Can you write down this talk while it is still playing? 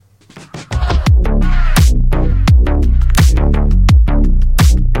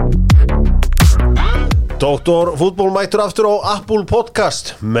Dr. Fútból mættur aftur á Apple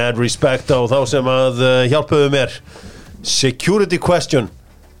Podcast. Mad respect á þá sem að hjálpuðu mér. Security question.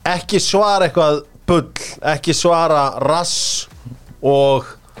 Ekki svara eitthvað bull, ekki svara rass og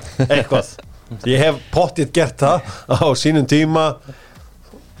eitthvað. Ég hef pottið gert það á sínum tíma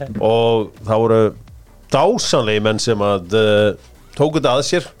og það voru dásanlegi menn sem að tóku þetta að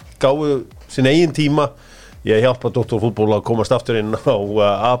sér, gáfu sín eigin tíma. Ég hjálpa Dr. Fútból að komast aftur inn á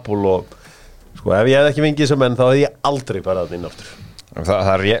Apple og sko, ef ég hefði ekki fengið sem menn þá hefði ég aldrei farað inn aftur.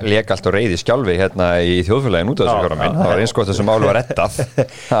 Það lék allt og reiði skjálfi hérna í þjóðfélaginu út af þessu minn. Það var eins gott þessu málu var reddað.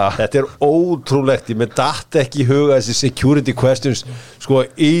 Þetta ótrúlegt, ég með datt ekki í huga þessi security questions. Sko,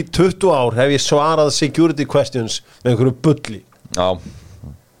 í 20 ár hef ég svarað security questions með einhverju bulli. Já,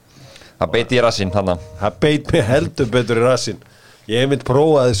 það beit í rassinn þannig. Það beit mig heldur betur í rassinn. Ég hef mynd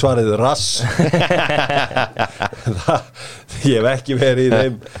prófaði svarið rass. Ég hef ekki verið í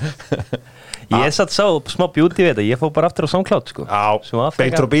þeim. Ég satt sá smá beauty við þetta, ég fór bara aftur á SoundCloud sko.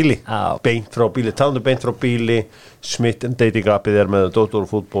 Beint frá bíli. Beint frá bíli, talandi beint frá bíli. Smith & Dating appið með Dr.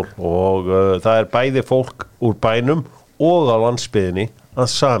 Fútból og það bæði fólk úr bænum og á landsbyðinni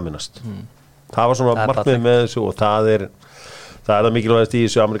að saminast. Það var svona markmið með þessu og það er mikilvægast í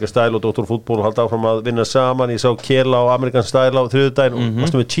þessu American Style og Dr. Fútból og halda áfram að vinna saman. Ég sá Kela á American Style á þriðjudaginn og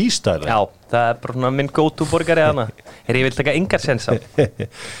varstu með Cheese Style. Já, það bara svona minn go-to borgari hana. Ég vil taka engar sens á.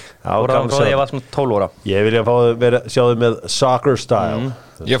 Ég var svona 12 ára. Ég vilja sjá þau með Soccer Style.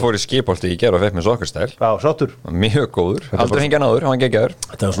 Ég fór í skipholti í gær og fekk með Soccer Style. Já, sáttur. Mjög góður. Aldrei fengið hann áður, hann geggjaður.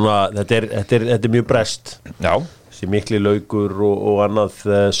 Þetta er mjög brest. Já. Þessi mikli laukur og annað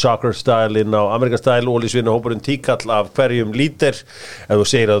Soccer Style inn á American Style og ólísvinahópurinn tíkall af hverjum lítir. Ef þú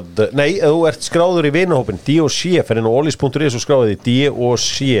segir að, nei, ef þú ert skráður í vinahópinn D&C, fer inn á ólís.is og skráði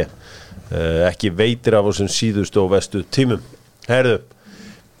D&C. Ekki veitir af þessum síðustu og vestu tímum. Herðu,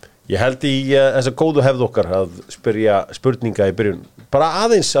 ég held í þessa góðu hefð okkar að spyrja spurninga í byrjun. Bara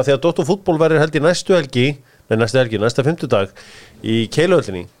aðeins af því að Dr. Fútból verður held í næsta fimmtudag í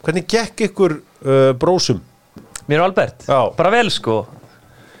Keiluhöllinni. Hvernig gekk ykkur brósum? Mér og Albert? Já. Bara vel sko.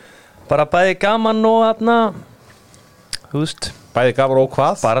 Bara bæði gaman og aðna, þú veist. Bæði gaman og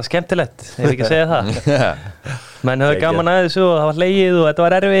hvað? Bara skemmtilegt, ef ekki að segja það. Menn höfðu gaman að þessu og það var hlegið og þetta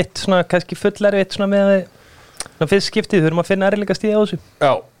var erfitt, svona kannski full erfitt svona með það fyrst skiptið, þurfum að finna erfiðleika stíð á þessu.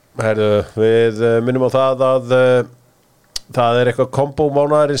 Já, herðu, við minnum á það að það er eitthvað kombo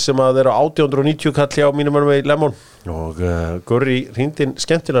mánaðarins sem að er á 1890 kalli á mínum önum í Lemon og Gurri hringdinn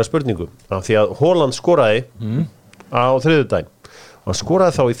skemmtilega spurningu af því að Haaland skoraði á þriðjudaginn og hann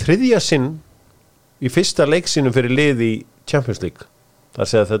skoraði þá í þriðja sinn í fyrsta leiksinu fyrir lið í Champions League. Það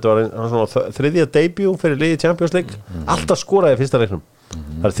segja að þetta var svona þriðja debut fyrir lið í Champions League. Alltaf skoraði í fyrsta leiknum.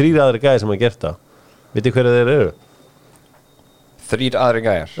 Það er 3 aðri gæðir sem hafa gert það. Vitið hverju þeir eru? 3 aðri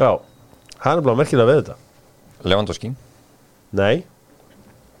gæjar. Já, hann bara merkilega við þetta. Lewandowski. Nei.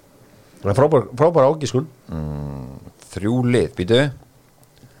 Það er frábær ágiskun. 3 lið, býtu.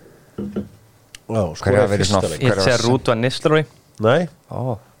 Já, skoraði fyrsta leik. Ég sé að Ruud van Nistelrooy. Nei.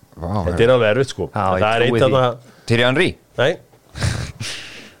 Þetta er alveg erfitt sko. Það er eitt af það. Thierry Henry. Nei.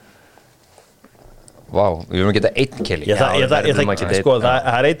 Vá, við viljum geta 1 kelli. Sko, það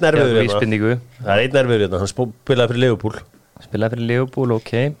er einn nerviður hérna. Það er einn nerviður hérna. Hann spilaði fyrir Liverpool. Spilaði fyrir Liverpool,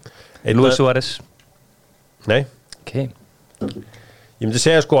 ok. Luis Suárez. Nei. Ok. Ég myndi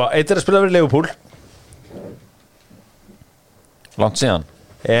segja sko, einn er að spila fyrir Liverpool. Langt síðan.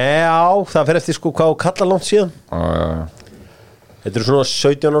 Já, það fer eftir sko hvað kalla langt síðan. Þetta er svona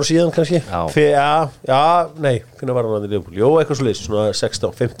 17 ár síðan kannski. Nei, hvernig var hann í Liverpool? Jó, eitthvað svo leys, svona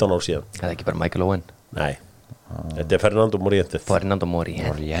 16-15 ár síðan. Það er ekki bara Michael Owen. Nei, þetta er Fernando Morientes.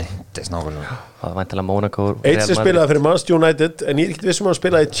 Morientes, nákvæmlega. Það var væntanlega Monaco. Eitt sem spilaði fyrir Manchester United, en ég er ekkert vissum að hann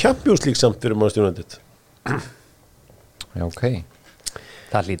spilaði Champions League samt fyrir Manchester United. Já, ok.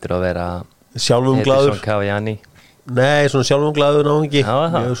 Það hlýtur að vera sjálfum glaður. Edison Cavani. Nei, svona sjálfum glaður náðungi.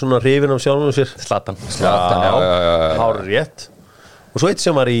 Mjög svona hrifinn af sjálfum sér. Zlatan, já. Hár rétt. Og svo eitt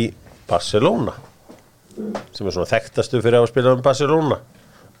sem var í Barcelona sem er svona þekktastu fyrir að spila um Barcelona.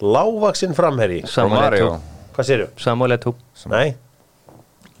 Lágvaxinn framherji. Samuel Eto'o. Hvað segirðu? Samuel Eto'o. Nei.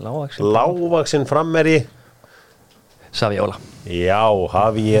 Lágvaxinn framherji. Saviola. Já,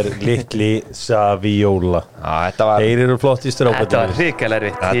 Javier litli Saviola. Þeir eru flott í strákvæðinu. Þetta var hrikalega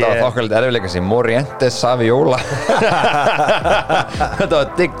erfitt. Þetta var þokkalegt erfiðleika sem Morientes Saviola. Þetta var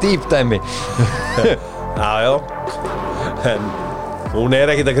deep dæmi. Já. En hún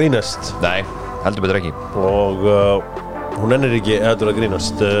er ekkert að grínast. Nei, heldur betur ekki. Og hún ennir ekki heldur að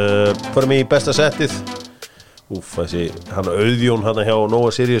grínast. Förum í besta settið. Þessi hann Auðjón hann hjá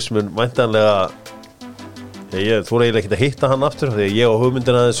Nova Sirius mun væntanlega ég þú eiginlega ekki að hitta hann aftur því að ég á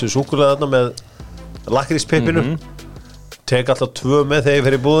hugmyndina þessu súkkulaði þarna með lakríspippinu tek alltaf 2 með þegar ég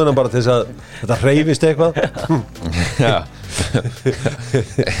fer í búðina bara til þess að þetta hreyfist eitthvað Já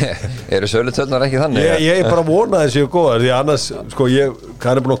Eru sölutölnar ekki þannig? Ég bara vona þessi og góða því annars, sko,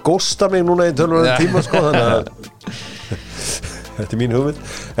 hann er búin að gósta mig núna í tölvöldum tíma, sko, þannig að þetta mín hugmynd.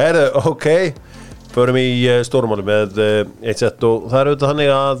 Ok, förum í stórumáli með 1-1 og það auðvitað þannig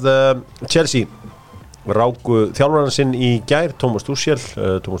að Chelsea ráku þjálfarinn sinn í gær, Thomas Tuchel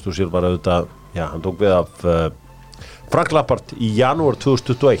var auðvitað, hann tók við af Frank Lampard í janúar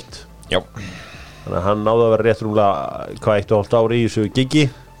 2021. Já. Þannig að hann náði að vera rétt rúmlega 1,5 ári í þessu giggi.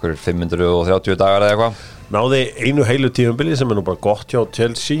 530 dagar eða eitthvað. Náði einu heilu tímabili sem nú bara gott hjá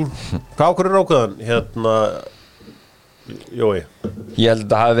Chelsea. Hvað ákveður rákuðan? Jói. Ég held að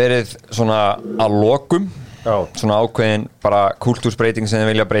það hafi verið svona að lokum. Já. Svona ákveðin bara kultúrsbreyting sem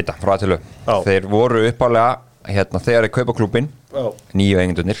þeir vilja breyta frá að til upp. Þeir voru uppálega þegar þeir kaupa klúbbinn, nýju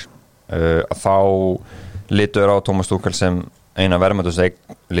eigendurnir, þá litur á Thomas Tuchel sem eina verðmætustu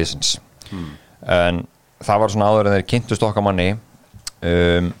eign liðsins. En það var svona áður en þeir kynntust okkar manni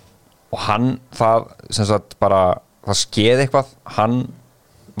og hann það sem sagt bara það skeði eitthvað, hann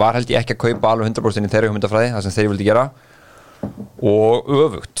var held ég ekki að kaupa alveg 100% í þeirra hugmyndafræði, það sem þeir vildi gera og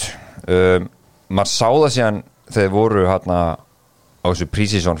öfugt maður sá það síðan þegar voru hérna á þessu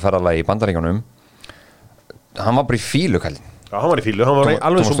pre-season ferðalagi í Bandaríkjunum hann var bara í fílu kallinn. Já, hann var í fílu, hann var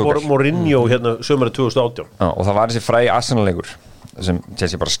alveg sem Mourinho hérna sömurinn 2018. Já, og það var þessi frægi Arsenal-leikur sem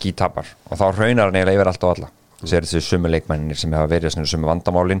Chelsea bara skítapar og þá hraunar hann eiginlega yfir allt og alla þessi sömu leikmennir sem hafa verið sömu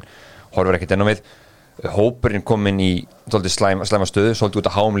vandamálin, horfur ekkert inn á við hópurinn kom inn í svolítið slæma stöðu, svolítið út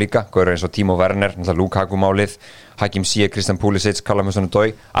að háum líka góður eins og Timo Werner, Lukaku-málið Hakim Ziyech, Christian Pulisic, Callum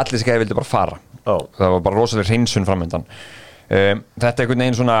Hudson-Odoi allir þessi gæði vildi bara fara það var bara rosalega hreinsun framöndan þetta er einhvern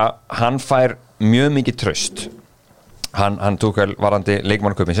veginn svona hann fær mjög mikið traust hann tók varandi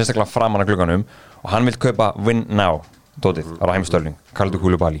leikmannkaupin sérstaklega framan að glugganum og hann vil kaupa win now Dótið, Raheem Sterling, Kalidou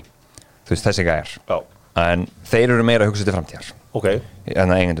Koulibaly þú veist þessi gæjar en þeir eru meira að hugsa til framtíðar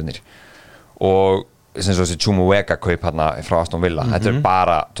en það eigendunir og sem svo þessi Chumuwega kaup hérna frá Aston Villa þetta er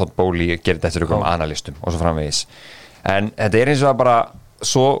bara Todd Bowley gerir þetta ykkur analistum og svo framvegis en þetta er eins og að bara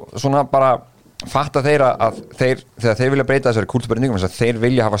svona bara fatta þeir að þegar þeir vilja breyta þessari kultúrbreytingum þess að þeir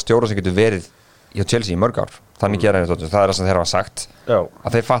vilja hafa stjóra sem getur verið hjá Chelsea í mörg ár þannig gera þetta, það er það sem þeir hafa sagt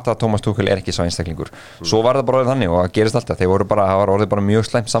að þeir fatta að Thomas Tuchel er ekki svo einstaklingur svo var það bara orðið þannig og það gerist alltaf það var orðið bara mjög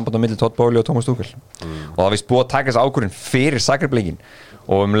slæmt samband á milli Todd Bowley og Thomas Tuchel og það vist búið að taka þessi ákvörðun fyrir Zagreb-leikinn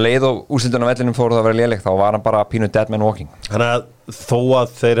og leið og úrslitunum af vellinum fóru það að vera léleg þá var hann bara pínu dead man walking Þannig að þó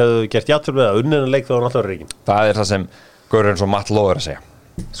að þeir hefðu gert jafnvel að unnina leik þá var hann alltaf reikin það er það sem gaurar eins og Matt Lowe er að segja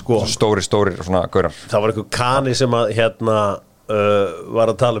sko, stóri svona gaurar það var einhver kani sem að var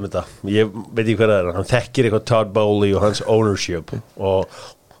að tala þetta ég veit ekki hvað það er hann þekkir eitthvað Todd Bowley og hans ownership og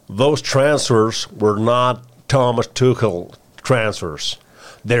those transfers were not Thomas Tuchel transfers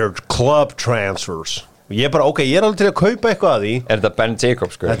they're club transfers og ég bara ég er alveg til að kaupa eitthvað að því er þetta Ben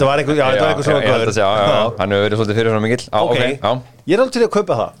Jacobs sko? Þetta var eitthvað svona gaur hann hefur verið svolítið fyrir hann mikill ég er alveg til að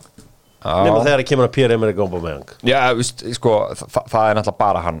kaupa það nema þegar ég kemur að Pierre-Emerick Aubameyang sko það er náttúrulega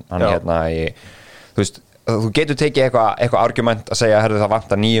bara hann hérna þú veist þú getur tekið eitthvað argument að segja herðu það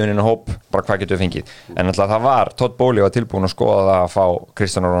vantar 9 inn á hóp bara hvað getur við fengið en alltaf það var Todd Bowley var tilbúin að skoða það að fá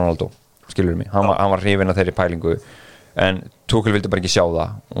Cristiano Ronaldo skilur mig, hann var hrifinn af þeirri pælingu en Tuchel vildi bara ekki sjá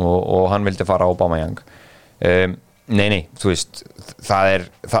það og hann vildi fara á Aubameyang nei, þú veist það er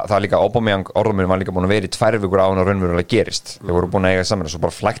líka Aubameyang orðumurinn var líka búin að vera í 2 vikur á hann og raunverulega gerist þeir voru búin að eiga saman og svo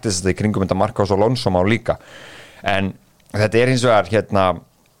bara flæktist þetta í kringum þetta Marcos Alonso má líka en þetta er hins vegar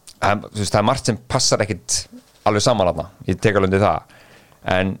það er margt sem passar ekkit alveg saman þarna, ég tek alveg undir það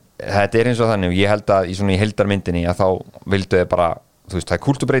en þetta er eins og þannig og ég held að í heildarmyndinni að þá vildu þið bara, þú veist, það er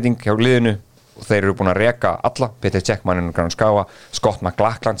kultúrbreyting hjá liðinu og þeir eru búin að reka alla, Peter Cechmann Scott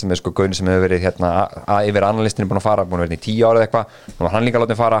McLachlan sem er sko gauðin sem hefur verið yfir analystinni búin að fara búin að vera í 10 ára eða eitthvað, nú var hann líka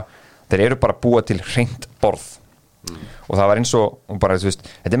látið fara þeir eru bara búið til hreint borð og það var eins og bara, þú veist,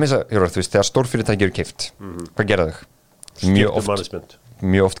 þetta er með þess að, þú veist, þegar stórfyrirtæki eru keypt, hvað gera þau?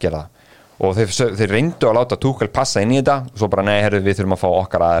 Mjög oft gera það og þeir reyndu að láta Tuchel passa inn í þetta og svo bara nei, herru, við þurfum að fá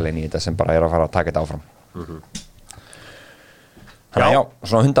okkar aðeins inn í þetta sem bara er að fara að taka þetta áfram þannig já,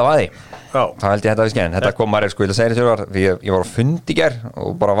 svona hundavaði það held ég þetta við skein þetta kom maður, sko, ég vil að segja þetta ég var á fund í ger og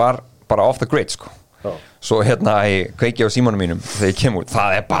var bara off the grid, sko svo ég kveiki á símanum mínum þegar ég kem út,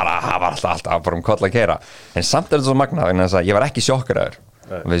 það var alltaf bara koll að keyra en samt er þetta svo magnað en ég var ekki sjokkeraður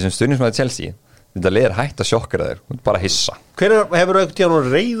við sem stuðningsmaður Chelsea þetta liður hægt að sjokkera þér, bara hissa Hvenær hefur þú eitthvað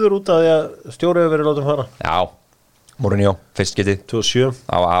reyður út af því að stjórið hefur verið látið fara? Já, Mourinho, fyrst getið 2007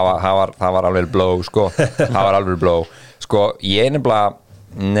 það var alveg blow, sko það var alveg blow, sko, ég nefnilega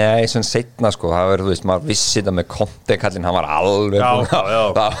Nei, svona seinna sko, það verður, þú veist, maður vissi þetta með Conte kallinn, hann var alveg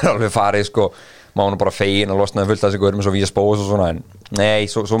það var alveg farið sko, maður bara fegin og losnaði fullt af sig með svo víja spós og svona, en nei,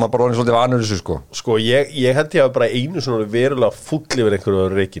 svo maður bara orðin svolítið vanur þessu sko. Sko, ég held ég að bara einu svona verulega fúll yfir einhverju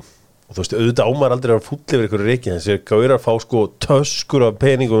reikin, og þú veist, auðvitað ámar aldrei að vera fúll yfir einhverju reikin, þessi gaurar fá sko töskur af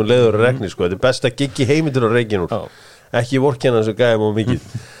peningum leður og regni sko, þetta er best að giggi heimildur á reikin úr, ekki vorkenna þessu gæðum og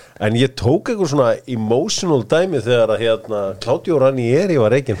mikið. En ég tók einhver svona emotional dæmi þegar að Claudio Ranieri var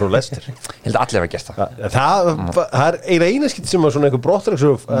reikinn frá Leicester. Ég held að allir hafa gert það. Það er eina skipt sem var svona einhver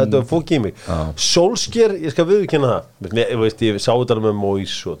brottræksur þetta fók í mig. Solskjær, ég skal viðurkenna það. Ég sá þetta með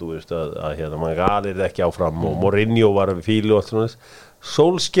Moyes og þú veist að Magal er ekki áfram og Mourinho var við fílu og allt svona.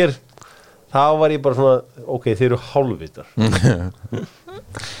 Solskjær, þá var ég bara svona, ok, þeir eru hálfvitar.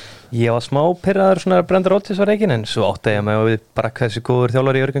 Ég var smá pirraður svona Brendan Rodgers var reikinn, en svo átti ég með bara hversu góður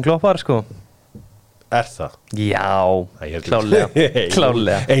þjálfari Jörgen Klopp var sko. Er það? Já,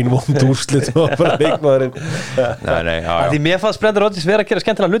 klálega. Ein vond úrslit og bara leikmaðurinn. Nei, já. Því mér fannst Brendan Rodgers vera að gera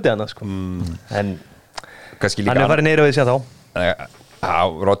skemmtilega hluti hana sko. En hann farið niður og við séð þá. Já,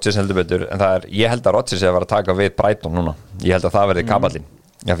 Rodgers heldur betur, en ég held að Rodgers er að vera að taka við Brighton núna. Ég held að það verði kapallinn.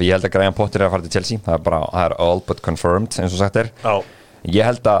 Já, fyrir ég held að Graham Potter er að fara til Chelsea. Það er all but confirmed, eins og sagt er. Já. Ég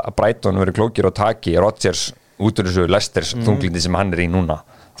held að Brighton verið klókir og taki Rodgers út úr þessu Leicesters þunglindi sem hann er í núna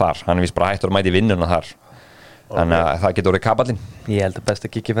þar, hann er vist bara hættur að mæti vinnuna þar þannig að það getur orðið kapallinn. Ég held að best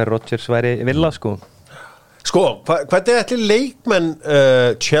að kikki fyrir Rodgers væri Villa sko. Sko, hvað er allir leikmenn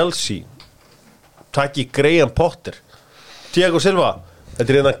Chelsea taki Graham Potter? Thiago Silva,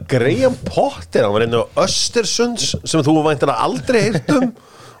 þetta er einhverja Graham Potter, hann var einhverja Östersunds sem þú væntanlega aldrei heyrt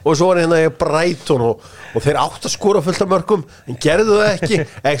og svo var í Brighton og þeir áttu að skora fullt af mörgum en gerðu það ekki,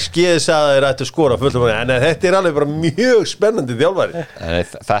 XG sagði þeir ættu að skora fullt af mörgum, en þetta er alveg bara mjög spennandi þjálfari.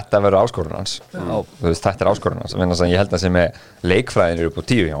 Þetta verður áskorun hans, þetta er áskorun hans, ég held að sem leikfræðin eru upp á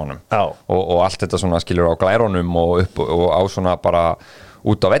 10 hjá honum og allt þetta svona skilur á glærunum og á svona bara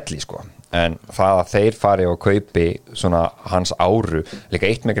út á velli sko, en það að þeir fari og kaupi svona hans áru, líka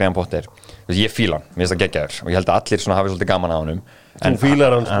eitt með Graham Potter, ég fíla hann, mér finnst það geggjaður og ég held að allir svona hafi svolítið gaman á honum. Þú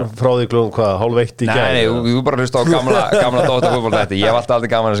fílar hann frá því klukkan hvað, 12:30 í gær? Nei, þú bara hlusta á gamla dóta fútboltætti, ég hef alltaf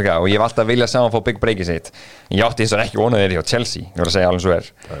gaman þessu og ég hef alltaf viljað saman fá big break í sitt, en ég átti þess að ekki vonað þeir hjá Chelsea, ég voru að segja alveg svo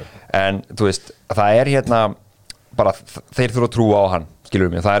en þú veist, það er bara, þeir þurfa að trúa á hann,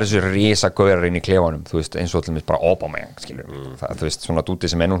 skilur mig, það er þessu risa gaurar inn í klefanum, þú veist, eins og til mér bara Aubameyang, skilur mig, þú veist, svona dúti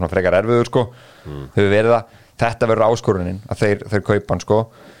sem er nú svona frekar erfiður, sko, hefur verið það, þetta verður áskorunin, að þeir kaupa hann, sko,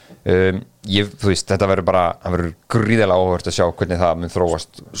 þú veist, þetta verður bara, það verður gríðilega áhugavert að sjá hvernig það mun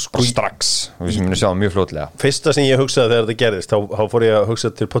þróast strax, við sem munum sjá það mjög fljótlega. Fyrsta sem ég hugsaði þegar þetta gerðist, þá fór ég að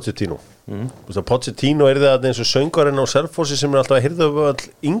hugsa til Pochettino. Pochettino er það eins og söngarinn á Selfossi sem er alltaf að hirða um all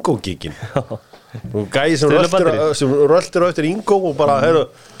Ingo-gíkin. Gæi sem röltir á eftir Ingo og bara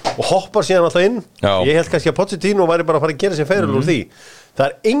og hoppar síðan alltaf inn. Ég held kannski að Pochettino væri bara að fara að gera sér feirul úr því. Það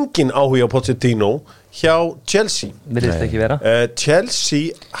er engin áhuga á Pochettino hjá Chelsea. Virðist ekki vera.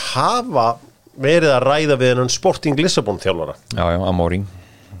 Chelsea hafa verið að ræða við hennan Sporting Lissabon þjálfara. Já, Amorim.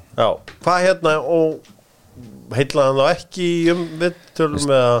 Já, hvað og heitlaði hann þá ekki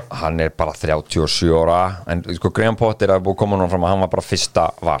viðtölum eða? Hann er bara 37 ára, en sko Graham Potter er búið að koma núna fram að hann var bara fyrsta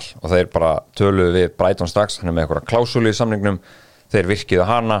val og þeir bara töluðu við Brighton strax, hann er með eitthvað klásúlu í samningnum, þeir virkiðu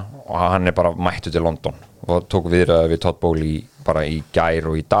hana og hann er bara mættu til London og tók viðræði við Todd Bowley bara í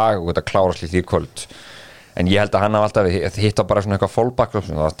gær og í dag og þetta klárast líkt í kvöld. En ég held að hann hafa alltaf hitt á bara svona eitthvað fallback,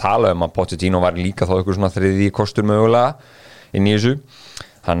 það var talað að Pochettino var líka þá eitthvað svona þriðji kostur mögulega inn í þessu.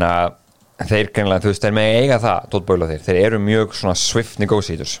 Þannig að þeir greinlega, þú veist, þeir með eiga það, Todd Bowley þeir eru mjög svona swift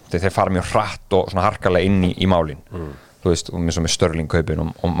negotiators, þeir fara mjög hratt og svona harkalega inn í málin, þú veist, og með Sterling kaupin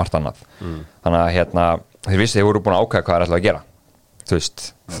og margt annað. Þannig að þeir vissi þeir voru búin að ákveða hvað þeir ætlaðu að gera. Þú veist,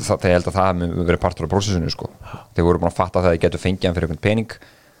 þeir held að það hefði verið partur af prósessinu sko. Þeir voru búin að fatta að þeir getur fengið hann fyrir einhvern pening,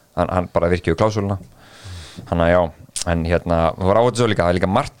 hann bara virkið klásúluna. Þannig að já, en það var áhugað svo líka, það er líka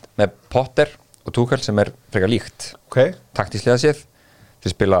margt með Potter og Tuchel sem er frekar líkt. Taktíslega séð,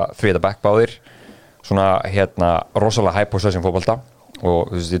 þeir spila 3 at the back báðir, svona rosalega high possession fótbolta og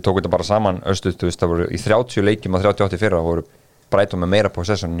þú veist, ég tók þetta bara saman östuð, þú veist, það voru í 30 leikjum og 38 fyrra, það voru Brighton með meira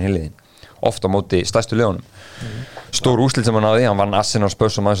possession en hinliðin. Ofta á móti stærstu liðunum. Stór úrslit sem hann náði, hann vann Arsenal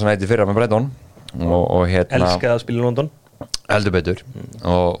Spurs og maður sem hætti fyrra með Brighton og elskaði að spila í London. Heldur betur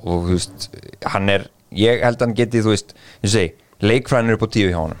og þú veist, ég held að hann geti, þú veist, ég segi, leikfræðin upp á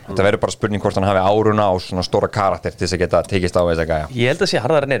 10 hjá honum. Þetta verður bara spurning hvort hann hafi áruna á svona stóra karakter til þess að geta tekist á þessa gæja. Ég held að sé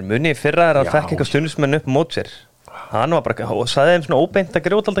harðar en muni fyrra að fekk eitthvað stundismenn upp mót sér. Hann var bara, og sagði þeim svona óbeint að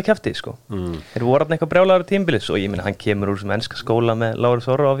grjótalda kjafti, sko. Þeir voru hann eitthvað brjálaður tímbilis og ég minna, hann kemur úr sem enska skóla með Lárus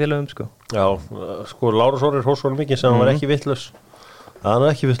Orra á félögum, sko. Já, sko, Lárus Orra er hósvonum mikið sem hann var ekki vitlaus. hann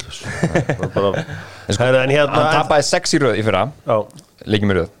er ekki vitlaus en Hann tapaði 6 í röð í fyrra já,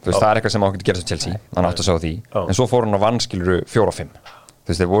 leikjum í röð, þú veist, það er eitthvað sem ákveði að gera sem Chelsea, hann átti að sjá því en svo fór hann á vann, skiluru, 4-5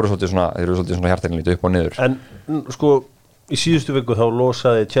 þú veist, þeir voru svolítið svona hjartæknilítið upp og niður en sko í síðustu viku þá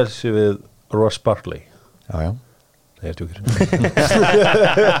losaði Chelsea við Ross Barkley já Nei, ég tjókir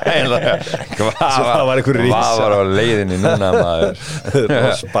Hvað var einhver risa. Hvað var á leiðinni núna maður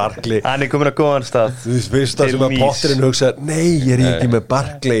Ross Barkley Hann er komin á góðan stað Þú veist það sem að Potterinn hugsa nei, ég er ekki með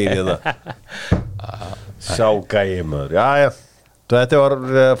Barkley í það Sá gæi maður Jæja, þetta var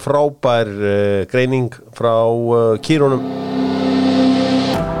frábær greining frá Kýrónum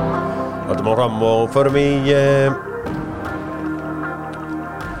Þetta má fram og förum í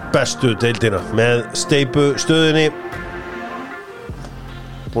bestu deildina með steypu stöðinni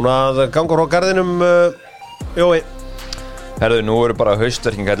búin að ganga frá garðinum Jói Herðu, nú eru bara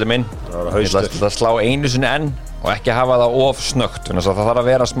haustverking allir minn Það var Ég ætla að slá einu sinni enn og ekki hafa það of snöggt þannig að það þarf að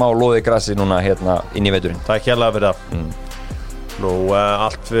vera smá loði grassi núna hérna inn í veturinn Það er kjærlega fyrir það Nú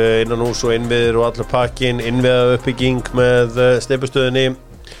allt innan hús og innviðir og allur pakkin innviða uppbygging með steipustöðinni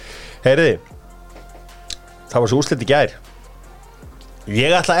Heyriði Það var svo úrslit í gær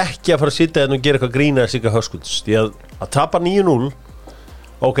Ég ætla ekki að fara að sitja hérna og gera eitthvað grína Sigga Höskulds því að tapa 9-0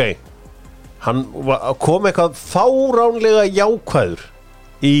 ok hann kom eitthvað fáránlega jákvæður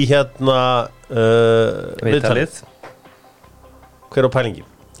í hérna Viðtalið Hver á pælingin?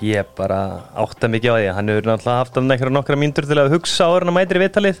 Ég bara átta mikið á því hann hefur náttúrulega haft nokkra mínútur til að hugsa á hann að mætir í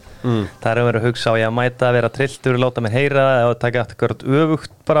viðtalið Það er að vera að hugsa á ég að mæta að vera trilltur láta mér heyra og taka eitthvað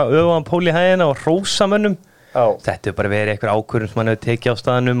öfugt bara öfugan pól í hæðina og hrósa mönnum Þetta hefur bara verið eitthvað ákvörðun sem hann hefur tekið á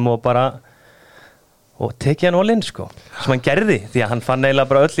staðnum og tekið hann all in sko sem hann gerði því að hann fann eiginlega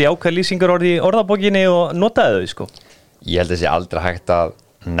bara öll í ákveð lýsingar orði í orðabókinni og notaði þau sko Ég held þessi aldrei hægt að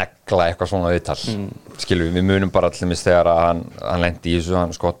negla eitthvað svona viðtal skilur við munum bara allir mis þegar að hann lendi í þessu,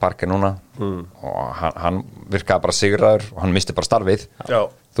 hann Scott Parker núna og hann virkaði bara sigraður og hann misti bara starfið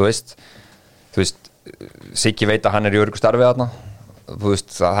þú veist Siggi veit að hann er í örgu starfið þarna þú veist,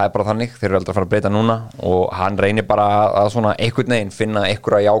 það er bara þannig þeir eru aldrei að fara að breyta núna og hann reynir bara að svona einhvern veginn finna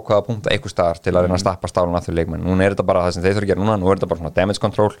einhverja jákvæða punkta einhver staðar til að reyna að stappa stálun að þau leikmenn núna er þetta bara það sem þeir þurfa að gera núna nú er þetta bara svona damage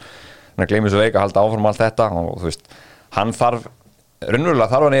control hann gleymir svo veik að halda áfram allt þetta og þú veist, hann raunverulega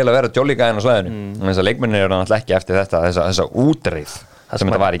þarf hann eiginlega að vera jolly-gæðin á svæðinu en þess að leikmennir eru náttúrulega ekki eftir þetta þessa útreið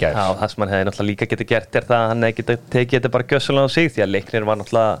sem þetta var í gær Já, það sem hann hefði náttúrulega líka getið gert er það að hann hefði getið tekið þetta bara gjössulega á sig því að leiknir var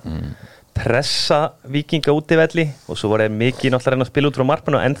náttúrulega pressa Víkinga út í velli og svo voru þeir mikið náttúrulega reyna að spila út frá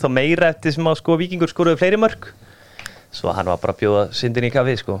markmann og ennþá meira eftir sem að sko Víkingur skoruðu fleiri mörk svo hann var bara að bjóða syndin í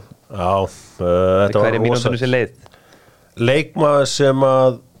kaffi sko Já, þetta var rosa leikmaður sem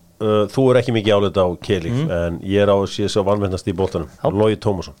að þú er ekki mikið álita á Kelík en ég er á að sé svo vanvendast í boltanum Logi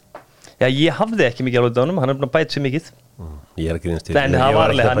Tómasson Já, ég hafði ekki mikið álita á honum, hann er búin að bæta sér mikið Ég er að grínast til En það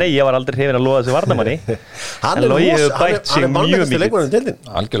var alveg, ég var aldrei hrifinn að loða þessi varnamanni Hann er vanvendasti leikmaður í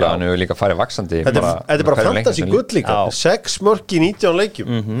deildinni Algjörlega, hann hefur líka farið vaxandi Þetta er bara fantasy gull líka 6 mörk í 19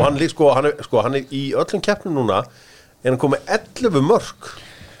 leikjum og hann er í öllum keppnum núna en hann kom með 11 mörk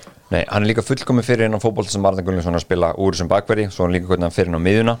Nei, hann er líka fullkomið fyrir innan fótbolt sem Arnar Gunnlaugsson að spila úr sem bakverði svo hann líka hvernig hann fyrir inn á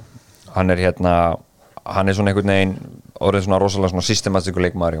miðjuna hann er svona einhvern veginn orðið svona rosalega svona systematískur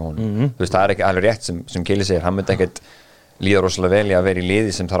leikmaður í honum þú veist, það er ekki alveg rétt sem Kili segir hann myndi ekkert líða rosalega vel í að vera í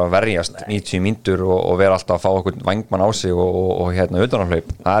liði sem þarf að verjast 90 mínútur og vera alltaf að fá einhvern vangmann á sig og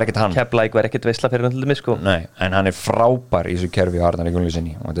utanárhlaup það er ekkert hann Keflavík var ekkert veisla fyrir hann til dæmis sko Nei, en hann er frábær í þessu kerfi á Arnari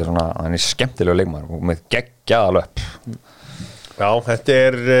Gunnlaugsssyni og þetta er svona, hann er skemmtilegur leikmaður og með geggjaða löpp Já, þetta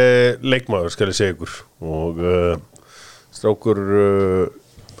er leikmaður skal ég segja ykkur og strákur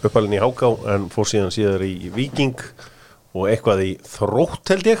uppalinn í Háká en fór síðar í Víking og eitthvað í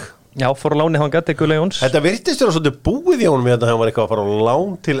Þrótt held ég Já, fór á láni hann gæti Guðlaug Jóns Þetta virtist vera svolítið búið í honum hérna hann var eitthvað að fara á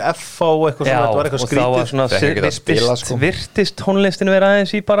lán til FH og eitthvað svona, þetta var eitthvað skrítið Já, og það var virtist tónlistin vera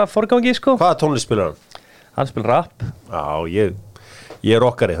aðeins í bara forgangi sko Hvaða tónlist spilar hann? Hann spil rap Já, ég er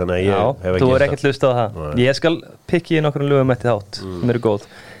rockari þannig að ég hef ekki þú er ekkert hlustað á það Ég skal pikki í nokkrum lögum eftir þátt sem eru góð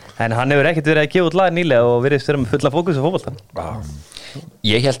En hann hefur ekkert verið að gefa út lag nýlega og virðist vera með fulla fókus á fótboltann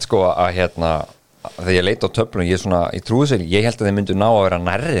Ég held sko að þegar ég leita á töflunum, ég trúi sér ég held að þeir myndu ná að vera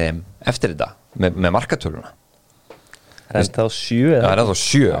nærri þeim eftir þetta, með markatöluna Er það þá 7 eða? Það er þá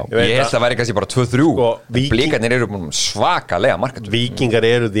 7 Ég held að það væri kannski bara 2-3 Blikarnir eru svakalega markatölu Víkingar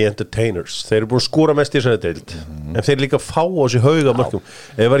eru the entertainers Þeir eru búin að skora mest í þessari deild En þeir líka fá á sig hauga mörkum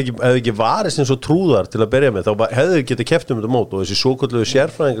Ef þeir ekki varist eins og trúðar til að berja með þá hefðu þeir getið keppt þetta mót og þessi svokölluðu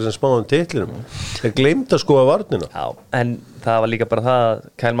sérfræðingar sem spáðum titlinum þeir gleymdu að skoða varnina Já, en það var líka bara það að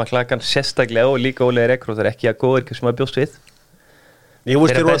Kyle McLachlan sérstaklega og líka Óli Rekrúð er ekki að góður sem að bjóst við Ég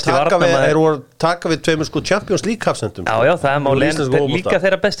veist, Þeirra besti varnarmaður- eru að taka við tveimur sko Champions League hafsendum Já, það er máli, íslensku en fótbolta. líka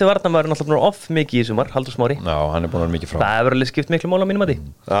þeirra besti varnarmaður er náttúrulega búin off mikið í sumar, Halldór Smári. Já, hann er búin að vera mikið frá. Það hefur alveg skipt miklu máli á mínum að því.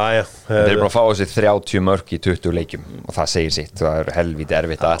 Þeir Þeir eru búin að fá þessi 30 mörk í 20 leikjum og það segir sitt, það er helvítið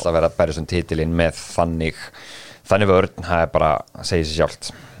erfitt að ætla að vera að berja svona titilinn með þannig vörn, það er bara að segja sér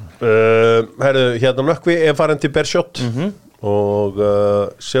sjálft. Herðu, hérna Nökkvi er farin til Bershot og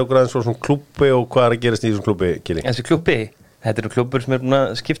séu græðins frá svona klúbbi og hvað er að gerast í þessum klúbbi, Kili? Þessi klúbbi, þetta eru klúbbur sem er búin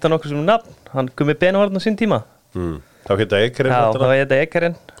að skipta nokkuð sem nafn. Hann Gummi Ben var þarna á sín tíma. Þá geta Ekerinn Já, það var þetta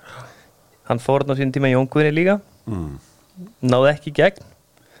Ekarinn. Hann fór þarna á sín tíma í Jónguðinni líka. Náði ekki í gegn.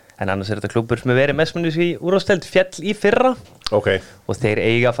 En annars er þetta klúbbur sem er verið mestmennus í úrvasteld fjall í fyrra. Ok, Og þeir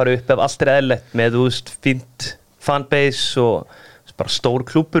eiga að fara upp ef allt er eðlilegt með, þú veist, fínt fanbase og bara stór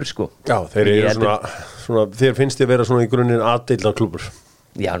klúbbur, sko. já, þeir Ég eru svona þér finnst þið vera svona í grunninn aðdeildan klúbbur.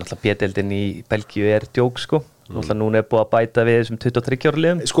 Já, náttúrulega B-deildin í Belgíu er djók, sko. Náttúrulega núna er búið að bæta við þessum 23 ára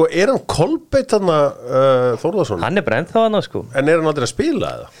liðum. Sko, er hann Kolbeitt þarna Þórðarsson? Hann er bara ennþá hann, sko. En er hann aldrei að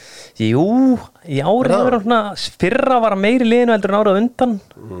spila eða? Jú, í ári hefur hann svona, fyrra var hann meiri í liðinu heldur en árið á undan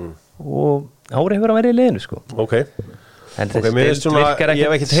og ári hefur hann verið í liðinu, sko. Ok, En ok, mér finnst svona, ég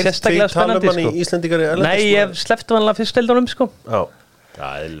hef ekkert heyrt sérstaklega þig tala um hann spennandi, í Íslendingar erlendis, Nei, ég hef sleppt hann alveg fyrst deildunum, sko. Já,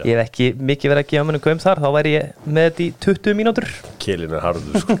 eðlilega. Ég hef ekki mikið verið að gefa mönnum gaum þar, þá væri ég með þetta í 20 mínútur. Kilin er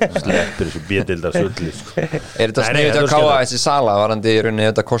harður, sko, sleppir þessu B-deildar sölli, sko. Er þetta Nei, sniðið þetta að er káa skemmtilegt. þessi sala varandi í rauninni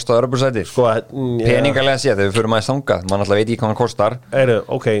þetta kostar Örbúrsæti? Sko, Peningalega séð, þegar við fyrir maður þangað, mann alltaf veit ekki hvað hann kostar.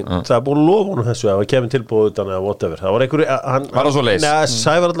 ok, það er búin að lofa honum þessu að kemur tilbúið utan eða whatever. Það var einhverju, Var það svoleiðis? Nei,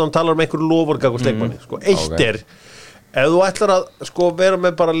 Sævar allan talar um einhverju lofurgag og leikmanni, sko. Eitt Ok. er, ef þú ætlar að, sko, vera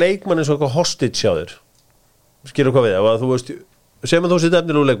með bara leikmanni svo eitthvað hostage hjá þér, skilur hvað við, ef að þú veist, sem að þú sétt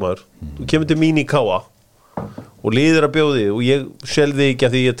efnilegu leikmaður, þú kemur til mín í káa og liður að bjóði og ég selði ekki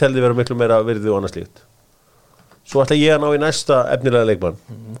að því ég teldi vera miklu meira virði og annað slíkt. Svo ætla ég að ná í næsta efnilega leikmann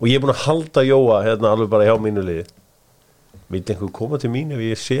og ég er búin að halda Jóa hérna alveg bara hjá mínu liði. Vil einhver koma til mín ef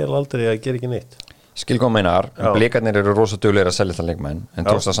ég sel aldrei að gera ekki neitt? Skil hvað meinar, Já. blikarnir eru rosa duglegir að selja þetta leikmenn en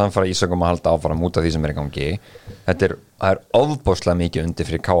tókst að samfara Ísakum að halda áfram út af því sem er í gangi. Það er ofbóðslega mikið undir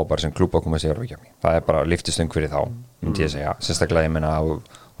fyrir káabar sem klúpa að koma sér á Reykjavík. Það er bara lyftistöng fyrir þá, myndi ég segja. Sérstaklega ég meina að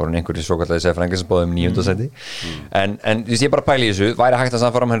voru einhverju svokallaði segfræðingar sem spáði 9. sæti. En þú veist, ég bara pæli í þessu, væri hægt að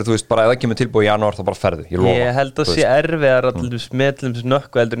samfara þú veist, bara ef það kemur tilbúið í janúar þá bara ferðu, ég lofa. Ég held að sé erfiðar að meðlum sem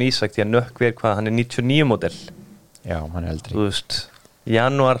Nökkvi heldur en Ísak því að Nökkvi er hvað, hann er 99 módel. Já, hann er eldri. Þú veist, í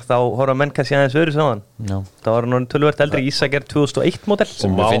janúar þá horfa menn kannski aðeins öðru saman. Já. Það var hann tölvöld eldri, Ísak er 2001 módel.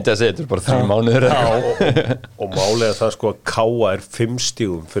 Sem við finnst að segja, þetta er bara 3 mánuður. Og málega það sko að káa er 5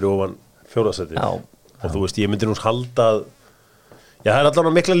 stígum fyrir ofan 4. sæti. Já. Og þú veist, ég myndi nú halda að já, það er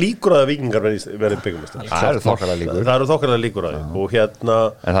allavega mikla líkur að Víkingar verið byggjumestar. Það eru þokkalega líkur. Það eru þokkalega líkur að því. Og hérna,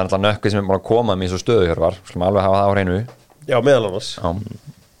 En það er alltaf Nökkvi sem er bara að koma með svo stöðu hér var, skulum alveg hafa það á hreinu. já, meðal annars. Já.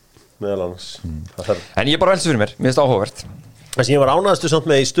 Meðal annars. Það þarf En ég bara velst fyrir mér, mér finnst það áhugavert. Það sem ég var ánægðastu samt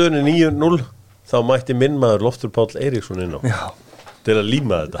með í stöðunni 9-0 þá mætti minn maður Loftur Páll Eiríksson inn á til að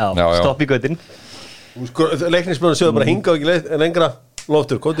líma þetta. Já, já. Stopp í gautin. Leiknismönnum séu bara hinga og ekki lengra.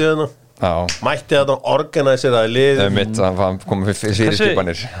 Loftur, komdu hérna. Já. Mætti þetta organiseraði lið. Það er mitt að hann komið fyrir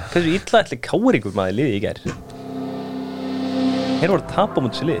skipanir. Hversu illa ætli Káringur maður liði í gær? Þeir voru að tapa á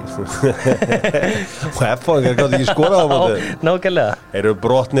mútið sér liði. Og F-fáingar gátt ekki skorað á móti. Nákvæmlega. Eru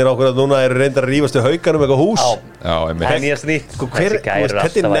brotnir á hverju að núna eru reyndar að rífast í hauganum eitthvað hús. Já, Það er nýjast nýtt. Sko,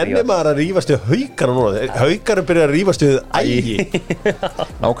 hvernig nennir maður að rífast í hauganum núna? Haugar er byrjað að rífast í ægi.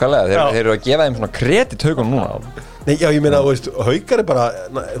 Nákvæmlega, Já. þeir eru að gefa þeim svona kredit haugunum núna. Nei, já, ég meina, þú veist, haugar er bara,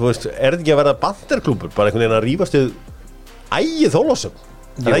 þú veist, er þetta ekki að verða banderklúbur? Bara einhvern veginn að rífast í ægi Þórlásum.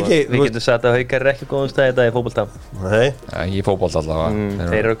 Það er ekki, Við getum sagt að Haukar er ekki góðum stæði þetta í fótbolta. Nei. Já, ég fótbolt allavega.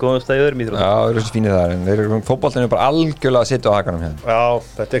 Þeir eru góðum stæði í öðrum íþróttum. Já, þeir eru svo fínir þar, en fótboltinu er bara algjörlega að sitja á hakanum hérna. Já,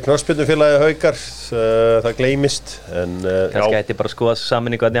 þetta er knattspyrnufélagið Haukar, það gleymist, en Kannski ætti bara að skoða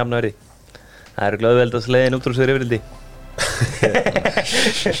sammenningu að njafnöðri. Það eru glöðveldast leiðin út úr sér yfirildi.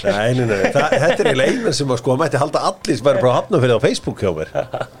 Nei, þetta er eiginlega einan sem að sko mætti halda allir sem væri bara að hafna fyrir á Facebook hjá mér.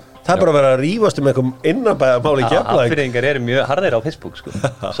 Það er bara að vera að rífast einhverjum innanbæðamáli Keflavík. Afþreyingar eru mjög harðir á Facebook sko.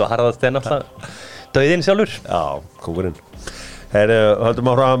 Svo harðast er náttúrulega dauðinn sjálfur. Já, kókurinn.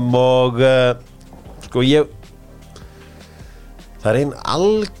 Höldum áfram og sko það er ein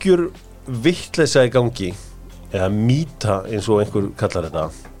algjör vitleysa í gangi eða mýta eins og einhver kallar þetta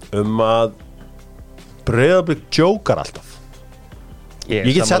að Breiðablik djókar alltaf. Ég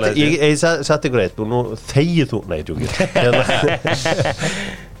get satt ykkur eitt og nú þegið þú, nei, djókir.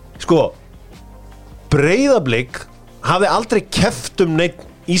 Sko, Breiðablik hafði aldrei keppt neitt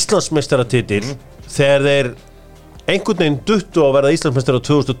Íslandsmeistaratitil þegar þeir einhvern veginn duttu að verða Íslandsmeistar á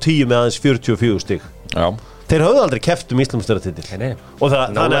 2010 með aðeins 44 stig. Já. Þeir höfðu aldrei keppt Íslandsmeistaratitil Nei. og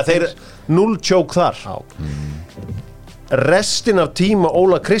þannig að þeir 0 tjók þar restin af tíma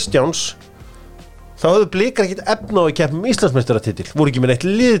Óla Kristjáns þá höfðu Blikar ekkert efna á að keppa Íslandsmeistaratitil voru ekki með neitt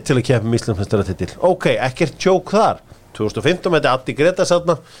lið til að keppa Íslandsmeistaratitil ok, ekkert tjók þar 2015 með þetta Addi Greta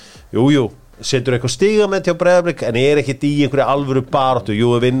satna jú setur eitthvað stiga með til Breiðablik en ekkert í einhverju alvöru baráttu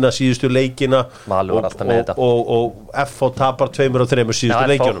vinna síðustu leikina Valur var alltaf með þetta og FH tapar 2 og 3 síðustu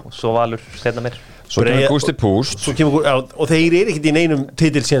leikjunum svo Valur setna mér Svo kemur Gústi Púst og þeir ekkert í neinum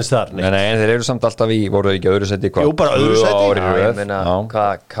titilséns þar Nei, þeir eru samt alltaf voru ekki öðru seti Jú, bara öðru seti ég meina,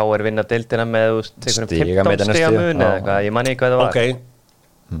 hvað K.R. vinna deildina með 15 stiga mun eða eitthvað, ég manni hvað það var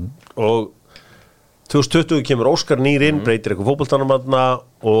og 2020 kemur Óskar nýr inn breytir eitthvað fótboltanum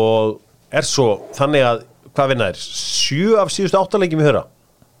og svo þannig að, hvað vinna þeir? 7 af síðustu 8 leikjum í höra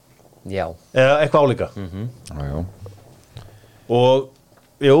Já eða eitthvað álíka og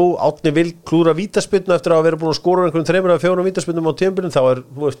Átni vil klúra vítaspyrnu eftir að vera búin að skora einhverjum 3 eða 4 vítaspyrnum á tímabilinu þá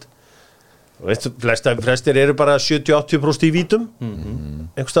þú veist flestir eru bara 70-80% í vítum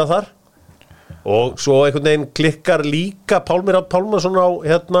einhverstað þar og svo einhvern veginn klikkar líka Pálmi Rafn Pálmason á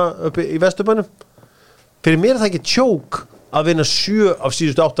uppi í Vesturbænum fyrir mér er það ekki tjók að vinna 7 af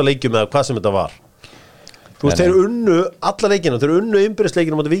síðustu 8 leikjum eða hvað sem þetta var þú veist, þeir unnu alla leikina þeir unnu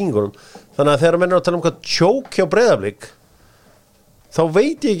innbyrðisleikina á móti Víkingunum þannig að þegar menn eru að tala hvað tjók hjá Breiðablik þá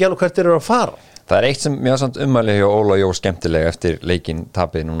veit ég ekki alveg hvert þeir eru að fara Það er eitt sem mér samt ummæli hjá Óla Jó skemmtilega eftir leikinn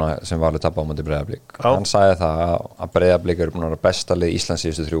tapið núna sem Valur tapað á móti Breiðablik hann sagði það að Breiðablik eru búin að vera besta lið Íslands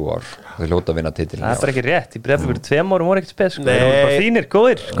síðustu 3 ár þau hljóta að vinna titilinn Það er bara ekki rétt, í Breiðablik eru 2 árum voru ekkert spes þeir eru bara fínir,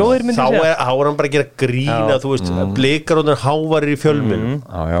 góðir myndi ég segja Þá er hann bara að gera grína, þú veist Blikar og hávarir í fjölmiðlum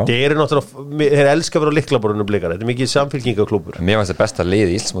þeir eru náttúrulega, þeir elska að vera á lyklaborðinu Blikar, þetta er mikið samfylkingaklúbbur Mér finnst það besta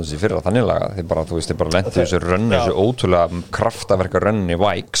lið í Íslandsmóti í fyrra þannig laga þeir bara, þú veist, þeir bara lentu þessu rönni þessu ótrúlega kraftaverka rönni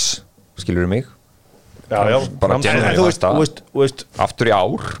Vikes, skilurðu mig bara þú veist aftur í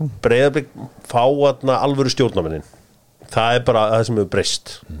ár Breiðablik fá alvöru stjórnarmennin það er bara það sem hefur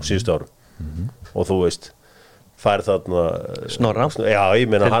breyst síðustu árum og þú veist fær þarna Snorra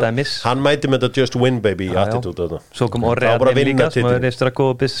ég meina hann mæti með þetta just win baby attitude svo kom Orri að líka sem er eftir að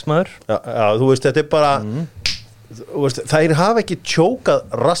góða businessmaður þú veist þetta er bara þær hafa ekki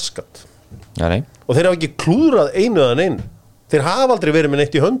tjókað raskat og þeir hafa ekki klúðrað einu eða neinu þeir hafa aldrei verið með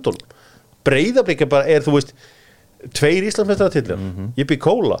neitt í höndunum Breiðablik er þú veist 2 Íslandsmeistaratitillar ég bygg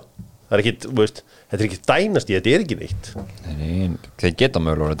kóla það er ekki, þú veist, þetta er ekki dænasti þetta er ekki neitt þeir geta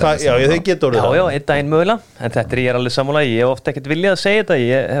mögulega þeir geta já, einn daginn mögulega en þetta er ég alveg sammála ég hef ofta ekkert viljað að segja þetta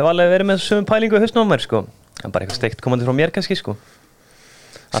ég hef alveg verið með sömu pælingu í hausnum á mér sko en bara eitthvað steikt komandi frá mér kannski sko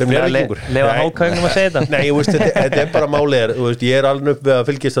sem nærvíkingur lefa hákaugum að segja þetta nei, ég veist, þetta er bara málið þú veist, ég er alveg upp við að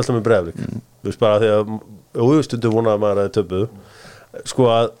fylgjast alltaf með Breiðablik þú veist, bara þegar stundum vonaði maður að töpuðu sko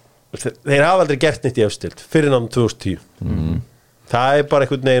að þeir hafa aldrei gert neitt í efstild fyrir náttúrulega 2010 það er bara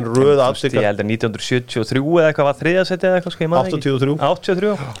einhvern veginn röð afstökk ég held að 1973 eða eitthvað var þriðja seti eða eitthvað sko ég maður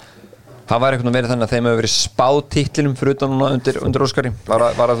 83 það var einhvern verið þannig að þeim hefur verið spáð titlinum fyrir utan núna undir Óskari var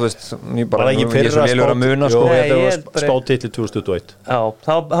að þú veist bara ekki fyrra spáð titli 2021 já,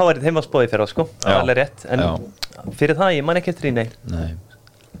 þá var þeim að spáð í fyrra sko það er alveg rétt en fyrir það ég man ekki eftir í nei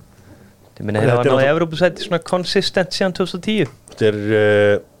ég minna þeir hafa náði Evrópusæti svona konsistent síðan 2010 þetta er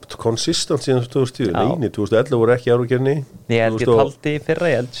konsistent síðan 2010 neini, 2011 voru ekki árugerni ég held ég taldi í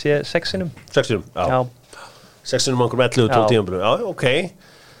fyrra, ég held sé 6 sinum 6 sinum einhverjum 11 tímabili, já, ok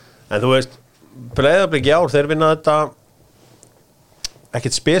en þú veist, Breiðablik í ár þeir vinna þetta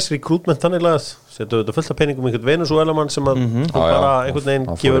ekkert spes recruitment þannig að setja þetta fullt af peningum einhvern Venezuelamann sem að bara einhvern veginn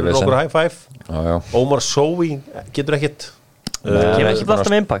gefur nokkur high five Omar Sowi getur ekkert kemur alltaf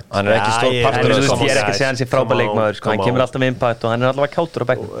með impact hann er ekki stór partur ég er ekki að segja hans í frábær leikmaður hann kemur alltaf með impact og hann er alltaf kátur á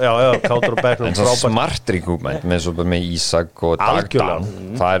bekknum kátur á bekknum en svo smart recruitment með Ísak og Dagdan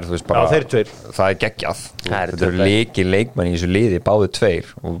það er þú veist bara það er geggjað þetta eru leikmenn í þessu liði báðu 2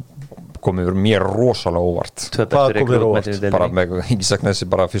 og komið verið mér rosalega óvart hvað komið óvart bara með Ísak Nessi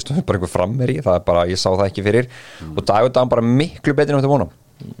bara fyrst og bara einhver frammeri það er bara ég sá það ekki fyrir og Dagdan bara miklu betur en þetta vona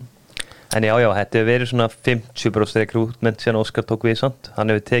en já, þetta hefur verið svona 50% rekrútment síðan Óskar tók við samt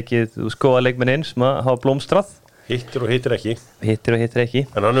hann hefur tekið skoða leikmenn inn sem að hafa blómstrað hittir og hittir ekki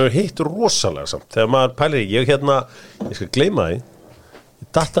en hann hefur hittir rosalega samt þegar maður pælir ekki, ég skal gleyma því ég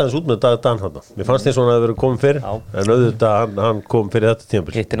datta hans út með Dan hann mér fannst eins og hann hefði verið komið fyrir en auðvitað hann kom fyrir þetta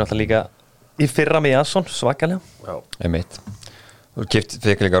tímabil hittir náttúrulega líka í fyrra með Jason svakalega einmitt þú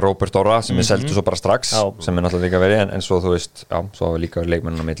fikk líka Róbert Orra sem seldu svo bara strax sem náttúrulega líka verið en svo þú veist, svo hafa líka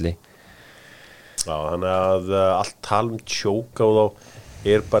leikmennin á milli þannig að allt talum tjóka og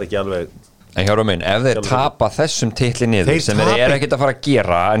þá er bara ekki alveg en hjá Rómin, ef þeir tapa þessum titli niður sem þeir eru ekkert að fara að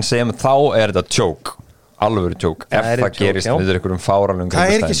gera en segjum þá er þetta tjók alvöru tjók ef Það er það tjók, gerist já. við einhverjum fáralum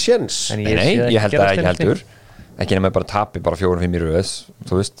Það er ekki séns. En Nei, sé ég held gerast að ekki einhvern heldur ekki nema bara tapi bara 4-5 í röð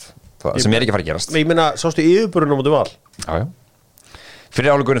þú veist, það sem er ekki að fara að gerast Ég meina, sástu yfirburðin á móti Val? Já.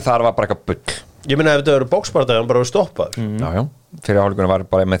 Fyrir hálfleikurinn þar var bara eitthvað bull Ég meina, ef þetta eru bókspartað, hann bara verið stoppaður. Já. Fyrir hálfleikurinn var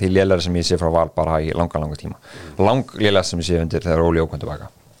bara með því lélæri sem ég sé frá Val bara í langa tíma lélæri sem ég sé undir þegar Óli Ókvæm tilbaka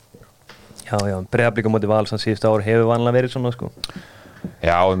Já, Breiðablik á móti Val sem síðustu ár hefur vanlega verið svona sko.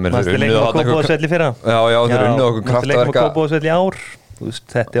 Já, menn Manstu þeir leiknum á unnuð Kópavogsvelli í fyrra? Já, þeir unnuð okkur Manstu leiknum á kraftaverka Kópavogsvelli í ár? Þú veist,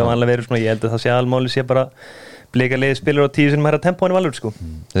 þetta er vanlega verið svona, ég held að það sé almáli sé bara Blikarliðið spilur á 10 sinum herra tempó en Valur sko.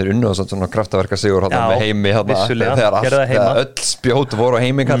 Þeir unnuð svona kraftaverka sigur Já, með heimi vissulega, þegar gerðu það heima. öll spjót voru á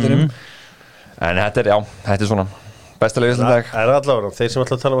heimi kallinum en þetta er svona bestalega Íslandag Það er allavega, þeir sem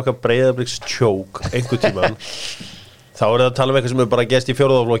ætla að tala um eitthvað Breiðabliks tjók einhver tíman þá er það að tala um eitthvað sem er bara gest í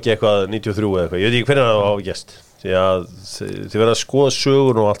fjórðaflokki eitthvað 93 eða eitthvað, ég veit ekki hvernig það var gest því að þið verða að skoða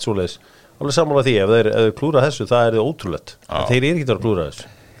sögun og allt svoleiðis, alveg sammála því ef þeir klúra þessu, það er ótrúlegt þeir eru ekki að klúra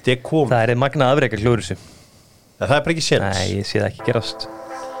þessu, þetta er komið Það er magna afrek að klúra þessu það er bara ekki séns Nei, ég sé það ekki gerast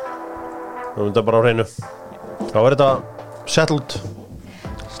þá er þetta bara á hreinu þá er þetta settled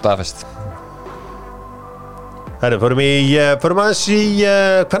staðfest Herri, förum aðeins í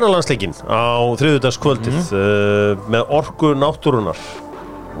kvennalandsleikinn á þriðjudagskvöldið með orku náttúrunar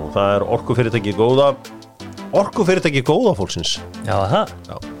og það er orkufyrirtæki góða fólksins Já, það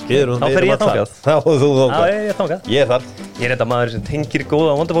Já, Þá fer ég þangað. Þá þú Já, ég er þangað Ég er þar Ég er þetta maður sem tengir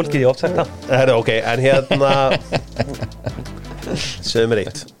góða og vonda fólkið, ég hef oft sagt það Herri, ok, en hérna segðu mér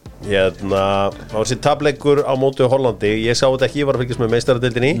eitt hérna, á þessi tapleikur á móti Hollandi, ég sá þetta ekki, ég var að fylgjast með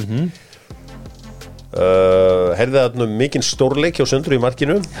meistaradeildinni heyrði þarna mikinn stórleik hjá Söndru í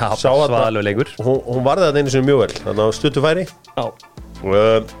markinu Já, Sá þarna- svaðalegu leikur hún varði þarna einu sinni mjög vel þannig að stuttu færi Já,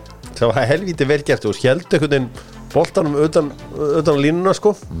 það var helvíti vel gert og held einhvern veginn boltanum utan línuna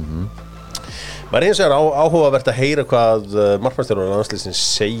sko var eins og er áhugavert að heyra hvað markmannstjórar landslýsins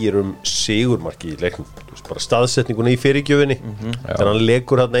segir sigurmarki í leiknum bara staðsetninguna í fyrirgjöfinni þegar hann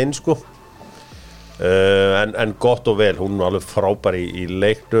lekur hann inn sko en gott og vel hún var alveg frábær í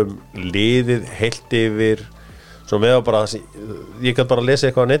leiknum liðið heilt yfir svona með bara ég kann bara lesa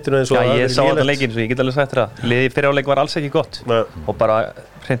eitthvað á netinu eins og Já, ég sá þetta leikinn svo ég get alveg sagt þér það Liðið fyrir áleik var alls ekki gott Nei. og bara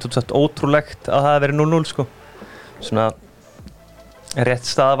hreint út sagt ótrúlegt að það hafi verið 0-0 sko svona rétt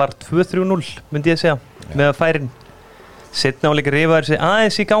staða var 2-3-0 myndi ég segja með að færin setna áleik rifaður sig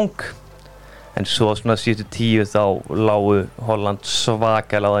aðeins í gang en svo svona 7-10 þá lágu Holland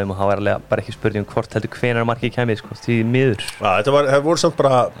svakalega á þeim og það var alveg bara ekki spurning hvort heldur hvenær markið kæmi sko því miður það voru samt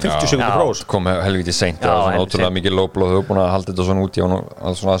bara 50 sekundur frá þessu. kom helviti seint Já, og svona en ótrúlega seint. mikið lóblóð þau búin að halda þetta svona út í og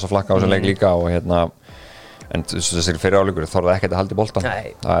svona þess að flakka á þessu leik líka og hérna en þessir fyrir áleikur þorði ekkert að halda í boltan Nei.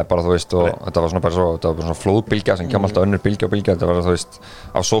 það er bara þú veist og þetta var svona flóðbylgja sem kemur alltaf önnur bylgja og bylgja þetta var þú veist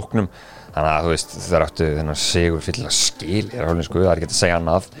af sóknum þannig að þú veist þeir áttu þennan sigur fyrir að skilja það er ekki að segja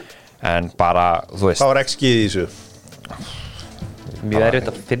annað en bara þú veist Það var XG í þessu mjög erfitt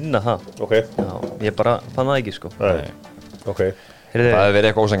að finna það Ok, Já, ég bara fann það ekki sko Nei. Ok Heyrðu, það hefur verið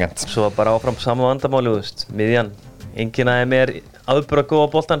eitthvað ósengent svo bara áfram sama vandamáli, þú veist, miðjan enginn aðeins mér aðbúra góða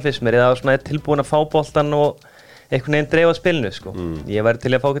boltan fyrst mér eða svona er tilbúin að fá boltan og einhvern veginn dreifa spilinu sko. Ég væri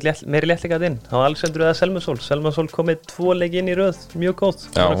til að fá meiri léttleika inn á Alexandru eða Selmusól komið 2 leiki inn í röð, mjög góð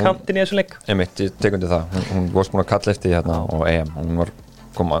Já, hún á kantinn í þessu leik einmitt, ég tek undir það hún vorst búin að kalla eftir hérna og EM hún var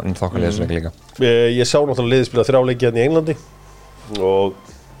koma inn þokkalega þessu leik líka Ég sá náttúrulega liðið spila 3 leiki hérna í Englandi og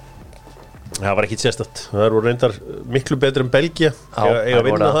það var ekkit sérstætt það eru reyndar miklu betri en Belgia eiga að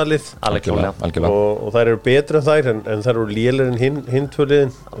vinna það lið alveg klálega algjörlega. og þær eru betri en þær en þær eru lélir en hinn 2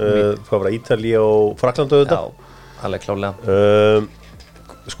 liðin hvað var Ítalía og Frakland auðvitað Já, alveg klálega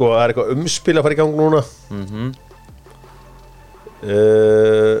sko það er eitthvað umspil að fara í gang núna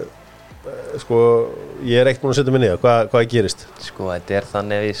sko ég er ekkert búin að setja mig niður hvað gerist Sko, þetta er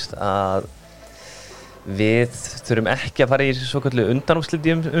þannig víst að við þurfum ekki að fara í þessu svokallu undanúrslit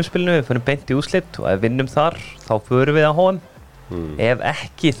í umspilinu, við fyrir beint í úrslit og ef við vinnum þar, þá förum við að HM ef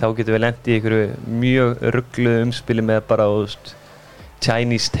ekki, þá getum við lent í einhverju mjög ruggluðu umspili með bara, þú veist,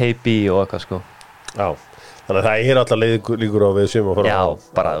 Chinese tape og eitthvað sko Já, þannig að það er alltaf líkur á við sem að fara Já, á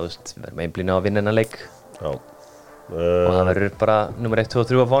bara, þú veist, við erum einblínu á að vinna hennar leik Já og það verður bara nummer 1, 2 og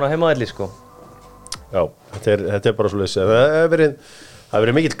 3 að fá hana heimaðalli sko Já, þetta er bara svo leys það hefur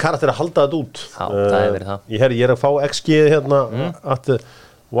verið mikill karakter að halda þetta út Já, það hefur verið það Ég er að fá XG hérna að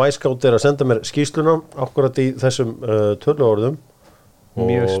Y-Scout er að senda mér skýrsluna akkurat í þessum töluorðum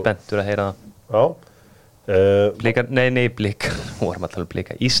Mjög spenntur að heyra það Já Blika, nei, Blika, vorum að tala um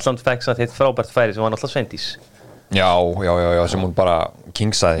Blika Ísland fekk samt eitt frábært færi sem var náttúrulega Sveindís já, sem hún bara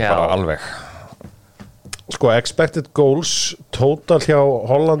kingsaði Já. bara alveg Sko, expected goals total hjá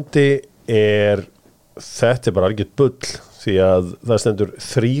Hollandi er þetta bara algjört bull því að það stendur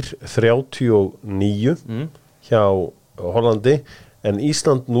 3.39 hjá Hollandi en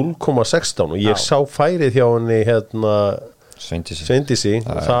Ísland 0.16 og ég sá færið hjá henni Sveindísi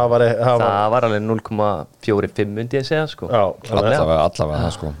það var alveg 0.45 myndi ég segja sko. allavega það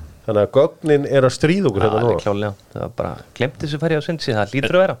sko. Þannig að gögnin að stríða okkur hérna nú. Klálega, það var bara glemt þessu færi á Sveindísi, það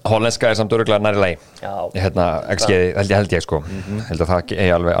lítur að vera. Hollenska samt örugglega nærri lagi. XG held ég sko. Held að það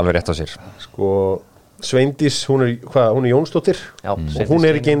er alveg rétt á sér. Sko Sveindís, hún er Jónsdóttir og hún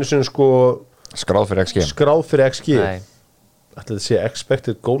ekki einu sinni sko skráð fyrir XG. Nei. Ætli þetta sé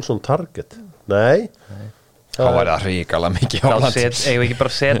expected goals on target. Nei. Það var það ríkala mikið Holland. Þá eigum við ekki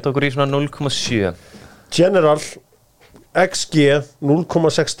bara að setja okkur í svona 0.7. General XG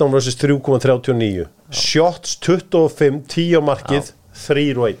 0.16 versus 3.39. Shots 25, 10 á markið,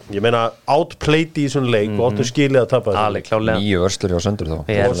 3 og 1. Ég meina outplayed í svona leik og áttu skilið að tapa þetta. 9 vörslur hjá Söndru þá.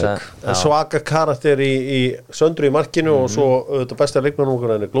 Svaka karakter í Söndru í markinu og svo þetta besta leikmann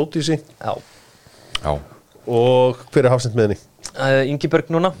okkar er Glódísi. Já. Og hver er hafsend með henni? Ingibjörg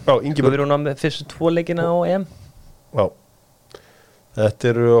núna. Ingibjörg. Við erum núna með fyrstu 2 leikina á EM. Já. Þetta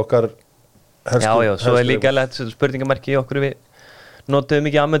eru okkar helstu. Já, svo er líka spurningamarki í okkur við notuðum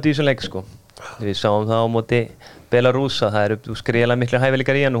ekki Amedu í þessum leik sko. Við sáum það á móti Belarus að það eru skriðilega miklu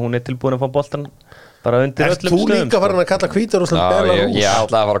hæfileikar í hann og hún er tilbúin að fá boltan bara undir öllum stöðum. Þú líka farin að kalla Hvíta-Rússland Belarus? Ég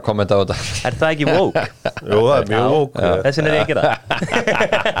ætlaði að fara að kommenta á þetta. Er það ekki woke? Jú, það er mjög woke. Þessin er ég ekki það.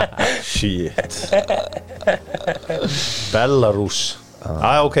 Shit. Belarus.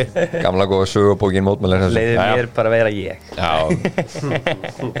 Ok. Gamla góða sögubókin mótmælir þessu. Leiðir mér bara að vera ég. Já.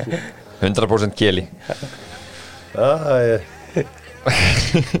 100% keli.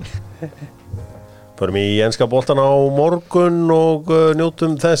 Förum í enska boltan á morgun og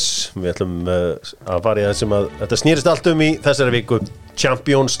njótum þess. Við ætlum að fara í það sem þetta snýrist allt í þessari viku.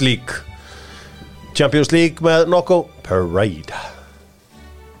 Champions League. Champions League með Nokko Parade.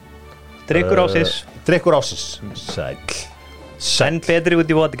 Drykkur ásins. Drykkur ásins. Sæll. Senn betri út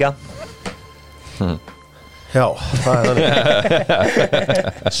í vodka. Já, það er þannig.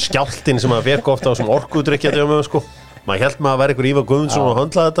 Skjálftinn sem að fekk ofta á sem orkudrykja dömum sko. Maður held maður að vera ykkur Ívar Guðmundsson og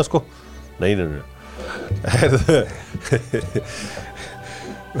höndla þetta sko. Nei.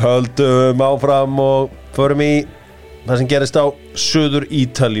 Höldum áfram og förum í það sem gerist á Suður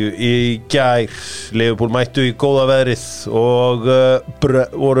Ítalíu í gær. Liverpool mættu í góða veðrið og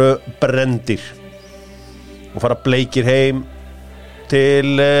voru brendir og fara bleikir heim til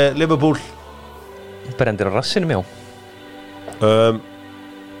Liverpool. Brendir á rassinum, já.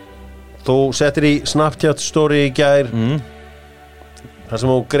 Þú settir í Snapchat story í gær þar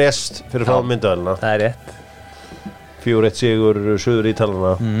sem þú grest fyrir frá myndavelina. Það er rétt. 4-1 sigur Suður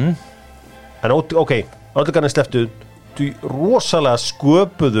Ítalana. En ok, öllugarnir sleftu rosalega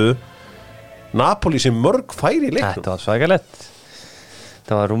sköpuðu Napoli sem mörg færi í leiknum. Þetta var svakalegt.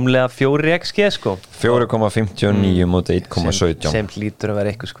 Það var rúmlega 4 XG sko. 4,59 móti 1,17. Sem hlýtur að vera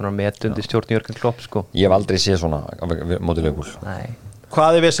eitthvað skonar met undir stjórn Jörgen Klopp sko. Ég hef aldrei séð svona móti Liverpool. Nei.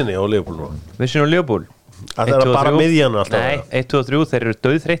 Hvað er vissinni á Liverpool nú? Vissinni á Liverpool? Það er bara miðjan alltaf. Nei, 1, 2 og 3, þeir eru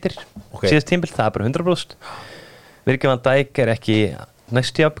dauðþreyttir. Síðast tímabil, það er bara 100%. Virgil van Dijk er ekki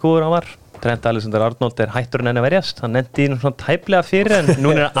næstu jafn góður á var. Trent Alexander-Arnold er hættur en enn að verjast. Hann nefndi svona tæplega fyrir en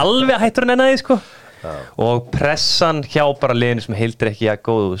núna er alveg hættur en enn að því sko. Og pressan hjá bara liðinu sem heildir ekki að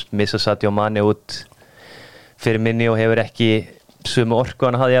góð. Missa Sadio Mane út fyrir minni og hefur ekki sömu orku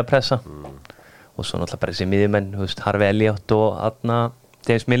hann hafði að pressa. Og svo náttúrulega bara þessi miðjumenn, Harvey Elliott og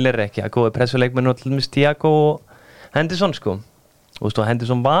James Miller ekki að góði pressuleikmenn og til dæmis Thiago og Henderson sko. Og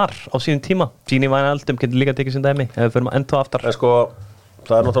Henderson var á sínum tíma. Gini Wijnaldum getur líka tekið sem dæmi ef við förum ennþá aftar. En sko,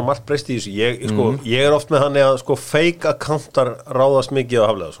 það er náttúrulega margt breyst í þessu. Ég er oft með þannig að sko fake accountar ráðast mikið á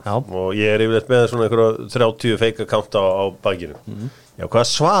Hafliða sko. Og ég er yfirleitt með svona einhverja 30 fake accounta á bakinu. Já, hvað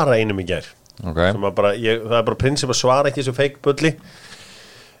svara einum í gær? Okay. Það er bara prinsip að svara ekki þessu fake bulli.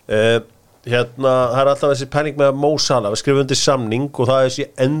 Það er alltaf þessi penning með Mo Salah, við skrifum undir samning og það er þessi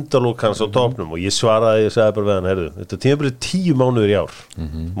endalók hans á topnum og ég svaraði, ég sagði bara við hann, heyrðu, þetta tímabilið 10 mánuður í ár.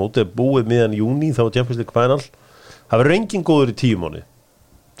 Mótið er búið miðan júní, þá er Champions League final. Það verður engin góður í 10 mánuði.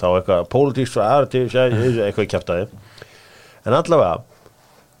 Þá eitthvað politíks, eitthvað kjaftaði. En allavega,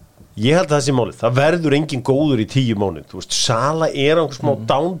 ég held að það sé málið. Það verður engin góður í 10 mánuði. Þú veist, Salah er á einhver smá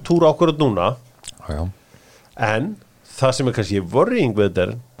downtúr ákvörð núna. Já. En það sem er kannski worrying við þetta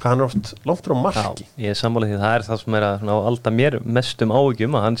er hvað hann er oft langt frá marki. Já, ég er sammálið því það er það sem er að alda mér mestum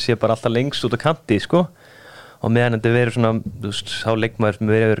áhyggjum að hann sé bara alltaf lengst út á kanti sko. Og meðan þetta verður svona, þú veist, sá leikmaður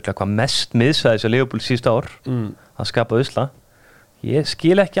sem verður hvað mest miðsvæðis á Liverpool síðustu ár að skapa usla. Ég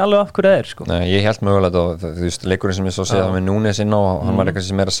skil ekki alveg af hverju það sko. Nei, ég held mögulega og þú veist, leikurinn sem ég svo segja með Núnes inn á, hann var eitthvað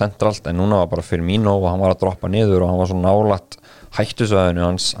sem meira centralt en núna var bara Firmino og hann var að droppa niður og hann var svo nálægt hættusvæðinu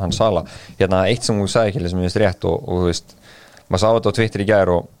hans Sala. Hérna, eitt sem þú sagði ekki sem ég veist rétt og þú veist, maður sá þetta á Twitter í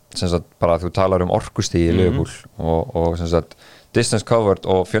gær og sem sagt bara þú talar orkustig í Liverpool og sem sagt distance covered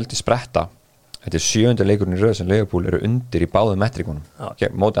og fjöldi spretta. Þetta 7. leikurinn í röð sem Liverpool eru undir í báðum metrikunum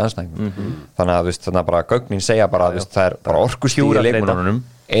móti andstæðingum. Þannig að þú veist, þannig að bara gögnin segja bara að það er bara orkustig í leikmönnunum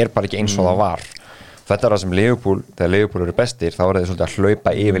bara ekki eins og það var. Þetta er það sem Liverpool, þegar Liverpool eru bestir þá er það svolítið að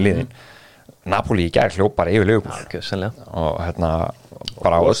hlaupa yfir liðin. Napoli í gær hljópar yfir Liverpool og hérna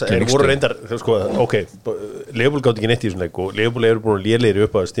bara á öllum voru reyndar, sko, ok Liverpool gátt ekki neitt í þessum leik og Liverpool eru búin lélegir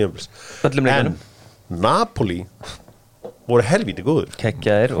upp á þess tímabils en Napoli voru helvíti góður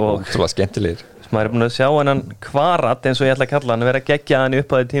keggjaðir og ótrúlega skemmtilegir. Maður er búin að sjá hennan Kvarat eins og ég ætla að kalla hann að vera geggjaðan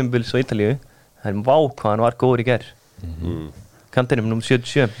upp á því tímabils og Ítalíu það vá hvað hann var góður í gær kantinum númer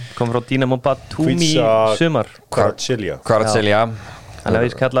 77 kom frá Dinamo Batumi sumar Kvaratskhelia hann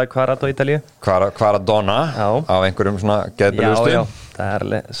hefði kallað Kvarat á Ítalíu Kvaradonna á einhverjum svona geðbelugustum. Það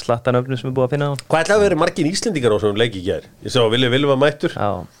er slattanöfnum sem er búið að finna á hann. Hvað ætlaði að vera margir Íslendingar á svona leik í gær? Ég sá að Villi var mættur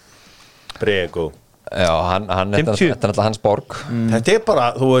Brego Já, þetta er alltaf hans borg. Þetta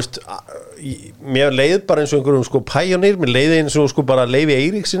bara, þú veist mér leið bara eins og einhverjum sko pæjónir, mér leiði eins og sko bara Leifi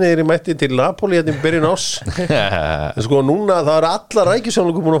Eiríksinni þegar ég mætti til Napoli hérna í byrjun ás en sko núna það allar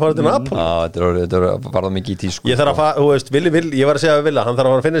rækjusjónleikum búin að fara til Napoli. Já, þetta er bara mikið í tísku. Ég þarf að, þú veist, ég var að segja við Villa, hann þarf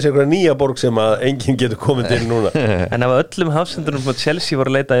að fara að finna sér einhverja nýja borg sem að enginn getur komið til núna. En af öllum hafsendunum sem Chelsea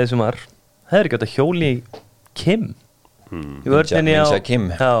voru að leita í þessum það er ekki átt að hjóli Kim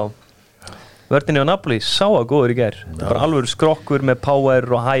vörðinni á Napoli sá að góður í gær. Það er bara alveg skrokkur með power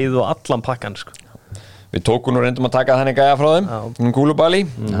og hæð og allan pakkan sko. Við tókum nú reyndum að taka þenni gæja frá þeim Koulibaly,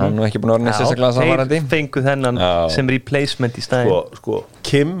 hann er nú ekki búin að vera sérstaklega samanrændi. Þeir fengu þennan sem replacement í staðinn. Sko,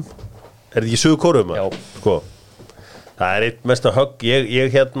 Kim er þetta ekki Suður Kóreu? Sko, það er eitt mesta högg ég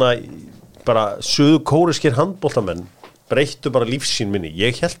hérna bara Suður Kóreuskir handboltamenn breyttu bara lífsín minni.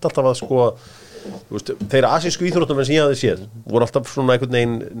 Ég held alltaf að sko þeir asísku íþróttamenn sem ég hafði séð voru alltaf svona einhvern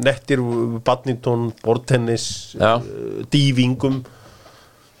veginn nettir badminton, bortennis dývingum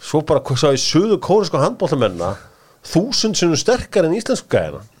svo bara sá ég Suður Kóresku handboltamennina 1000 sinnum sterkar en íslensku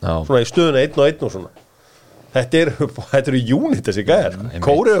gæðina svona í stöðuna 1 og 1 og svona þetta eru unit þessi gæðar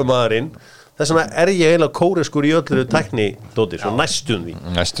Kóreumaðurinn þess vegna er ég eiginlega kóreskur í öllu tækni dóti, svo næstum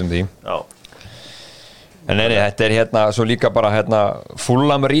því já. En þetta er hérna svo líka bara hérna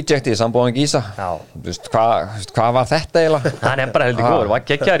Fulham rejecti sambóðan Gísa. Þú veist, hvað var þetta eiginlega? Hann er bara heldur góður, var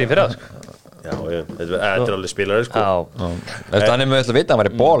geggjaður í fyrra sko. Já, þetta er alveg spilari sko. Hann er með að vita að hann var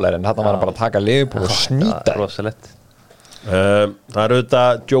í bóler en hann var bara að taka Liverpool og snýta. Rosalegt. Það er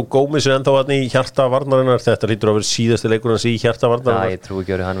auðvitað Joe Gomez er ennþá hann í hjarta varnarinnar. Þetta lítur að vera síðasti leikur hans í hjarta varnarinnar. Ég trúi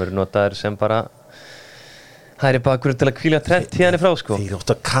ekki að hann verið notaður sem bara það er bara til að kvíla trend hérna frá sko. Þeir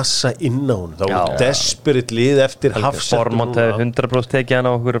áttu að kassa inn á hún þá var desperate lið eftir hafsettum Formont hefði 100% tekið hann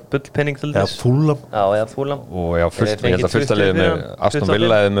á okkur bullpenning til þess Fulham og já, ég held að fullt að liðið með Aston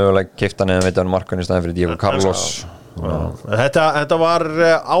Villa hefði mögulega keypt hann eða veit hann markan í staðin fyrir Diego Carlos Þetta var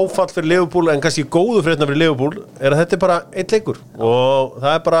áfall fyrir Liverpool en kannski góðu fréttina fyrir Liverpool er að þetta er bara einn leikur og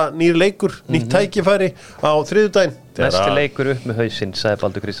það er bara nýr leikur, nýtt tækifæri á þriðjudaginn Næsti leikur upp með hausinn, sagði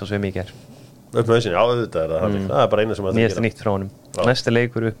Baldur Kristjáns við mig upp með hausinn, já þetta er það það er bara eina sem að það gera nýtt frá honum næsta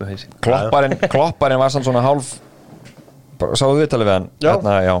leikur upp með hausinn Klopparinn var svona hálf sáðu viðtalið við hann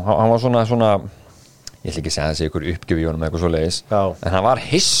hérna, hann var svona ég ætla ekki að segja þessi ykkur uppgjöf í honum eitthvað svo leiðis en hann var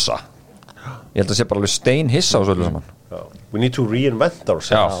hissa ég held að sé bara alveg stein hissa á svo öllu saman we need to reinvent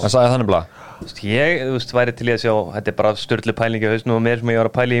ourselves hann sagði þannig blá ég væri til í að sjá þetta er bara sturlu pælingi á hausnum og mér sem ég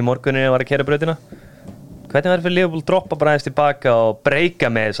var að pæli í morgunni og var að keyra brautina hvernig verður fyrir Liverpool droppa bara aðeins tilbaka og breyka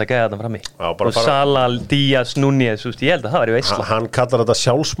með þess að gæða þarna frammi og Sala, Díaz, Núñez ég held að það væri veisla hann kallar þetta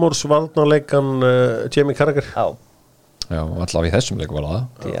sjálfsmórsvarnarleikan Jamie Carragher já, allavega í þessum leikum var það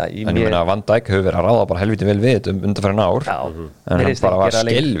en ég meina að Van Dijk hefur verið að ráða bara helviti vel við undanfærin ár en hann bara var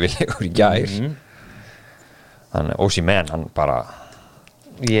skelvilegur í gær þannig Osimhen hann bara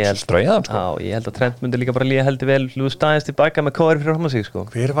strauðan sko. Ég held að Trent myndi líka bara líka heldur vel Lúi staðins tilbaka með kóður fyrir fram að sig sko.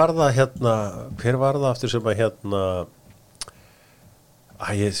 Hver var það aftur sem að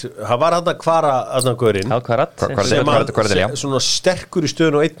hann var hann að kvara aðnangurinn svona sterkur í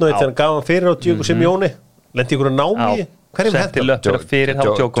stöðun og 1 og 1 þegar hann gaf hann fyrir á Diego Simeone lendi ykkur að námi hverjum setti löppur fyrir á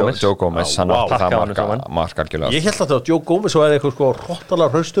Joe Gomez hann var markalgjörlega ég held að það var Joe Gomez og er eitthvað sko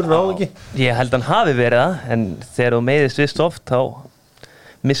hróttalega hrausturinn á ekki ég held að hann hafi verið það en þegar þú meiðist vist oft þá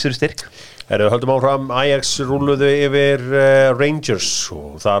missur styrk höldum áfram Ajax rúluðu yfir Rangers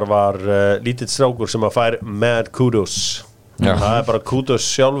og þar var lítill strákur sem að fær mad kudos Já. Það bara kudos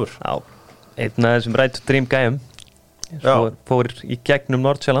sjálfur. Já, einn af þessum Right to Dream gæjum fór í gegnum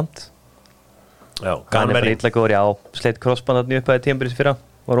Nordsjælland. Já, Hann bara Ganveri. illa góður, sleitt crossbandarni upp að tímabilis fyrra,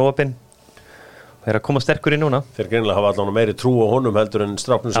 var opinn og að koma sterkur í núna. Þeir greinilega hafa allan meiri trú á honum heldur en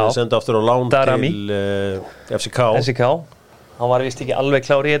stráknum sem Já. þeir senda aftur á lán Darami. til FCK. SK, hann var vist ekki alveg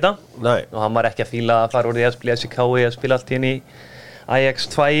klár í þetta Nei, og hann var ekki að fíla að fara úr því að spila SK í að spila allt í henni Ajax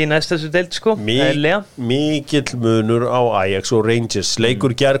 2 í næst þessu deild sko, eðlilega. mikill munur á Ajax og Rangers.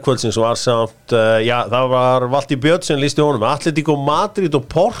 Leikur gærkvöldsins var samt, það var Valdi Björn sem lísti honum, Atletico Madrid og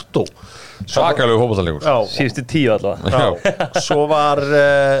Porto. Svakalegu fótboltalegur. Já, Síðustu 10 allavega. já. Svo var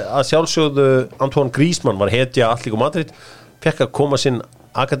að sjálfsögðu Antoine Griezmann var hetja Atletico Madrid, fekk að koma sinn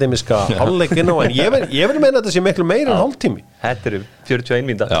akademiska hálfleikinn á, en ég vil meina að þetta sé miklu meira en hálftími. Þetta eru 41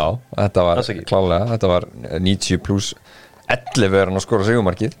 mínúta. Já, þetta var Afsakið. klálega, þetta var 90 pluss 11 er hann að skora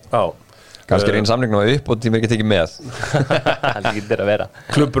sigumarkið. Já. Kannski einn samlingum að upp og tíma ekki tekið með. Það er ekki þeirra að vera.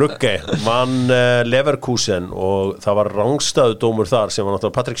 Klub Brugge vann Leverkusen og það var rangstæðu dómur þar sem var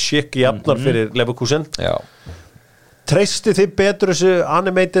náttúrulega Patrick Schick jafnar fyrir Leverkusen. Já. Treysti þið betur þessu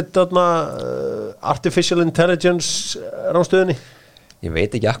animated artificial intelligence ránstöðinni? Ég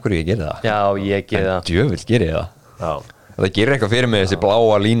veit ekki akkur ég gerir það. Já, ég geði En það. djöfull gerir ég það. Já. Það gerir eitthvað fyrir mig þessi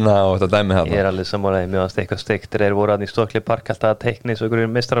bláa lína og þetta dæmi Ég hérna. alveg sammálaðið, mér varst eitthvað steikt þeir voru hann í Stokkley Park alltaf að teikna eins og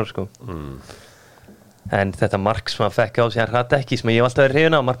einhverjum mestrar sko. En þetta mark sem hann fekk á sig hann hratt ekki sem ég hef alltaf verið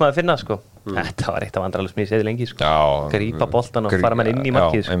hrifin á, markmaður finna sko. Þetta var eitt af vandrarlega sem ég séði lengi sko. Já. Grípa boltan og fara með inn í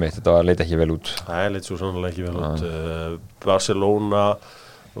markið Já, sko. einmitt, þetta leit ekki vel út. Það er litt svo sannlega ekki vel út. Barcelona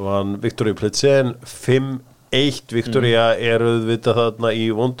vann Viktoria Plzen 5-1. Viktoria er auðvitað þarna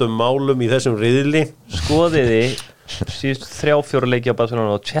í vondum málum í þessum riðli. Skoðiði síðust 3-4 leiki á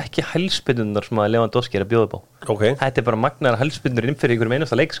Barcelona og tjekki hælspinnunar sem að Lewandowski er að bjóða upp á. Ok. Þetta er bara magnar hælspinnur inn fyrir einhverjum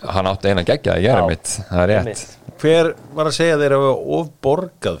einasta leik sko. Hann átti eina geggja að gera mitt, það er rétt. Einmitt. Hver var að segja þeir hafa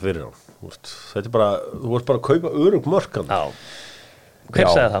ofborgað fyrir hann? Þetta er bara, þú vorst bara að kaupa örug mörkan. Já. Hver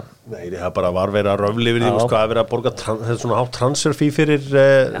Já. sagði það? Nei, það bara var verið að röfli yfir því, Já. hvað að vera að borga þetta svona hátt transfer fee fyrir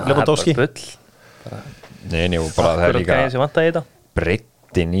Lewandowski. Það er bara bull. Nei, og bara það er Akkurat líka gæðin sem vantaði þetta.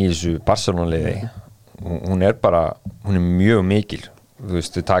 breyttin í þessu Barcelona-liði. Hún er bara, hún er mjög mikil. Þú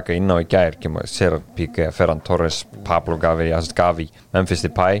veist, við taka inn á í gær, kemur Serra Piqué, Ferran Torres, Pablo Gavi, Memphis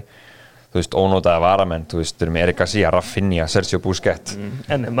Depay, þú veist, ónótaði varamenn, þú veist, við erum Eric Garcia, Rafinha, Sergio Busquets.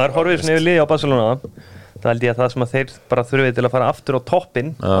 En maður horfir svona yfir liði á Barcelona, það held ég að það sem að þeir bara þurfið til að fara aftur á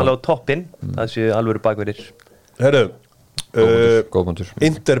toppinn, alveg á toppinn, það séu alvöru bakverðir. Herru, Góðbundur.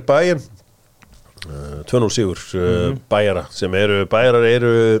 Inter Bayern 2-0 sigur Bæjara sem Bæjarar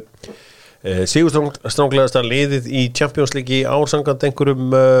eru sigurstránglegasta liðið í Champions League í ársangand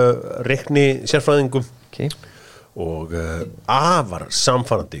einhverjum reikni sérfræðingum og afar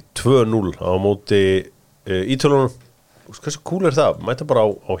samfærandi 2-0 á móti Ítölunum. Hversu cool er það? Mæta bara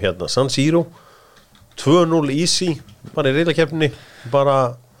á hérna San Siro 2-0 easy bara í riðlakeppninni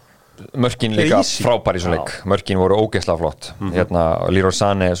bara Mörkin líka Easy. frábær í svo leik. Mörkin voru ógeðslega flott. Hérna, Leroy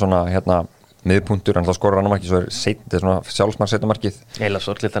Sané svona, hérna, miðpunktur, en það skorur hann ekki, svo þetta er svona sjálfsmark setjumarkið. Eila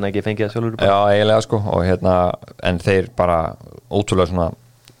sorgleitt hann ekki fengið það sjálfur bara. Já, eiginlega sko, og hérna, en þeir bara ótrúlega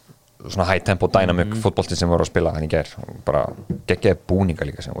svona high tempo dynamic fótbolti sem voru að spila hann í gær, bara geggjaði búninga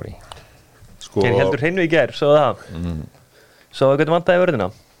líka sem voru í. sko, Þeir heldur hreinu í gær, svo það. Svo það getur vantaði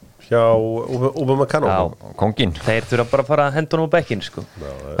vörðina. hjá Upamecano. Já. Kongin, Þeir þurfa bara að fara að henda honum á bekkinn sko.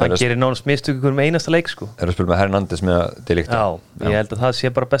 Það gerir nánast mistök ykkur með einasta leik sko. eru að spila með Hernandez með delikta. Já, ég held að það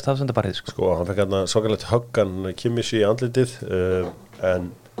sé bara best hafsendabarið sko. Sko, hann fekk hérna svakalegt höggan Kimmich í andlitið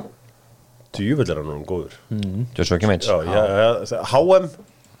en djúvill er hann núna góður. Joshua Kimmich. Já, HM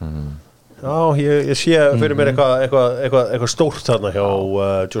Já, ég sé fyrir mér eitthvað stórt þarna hjá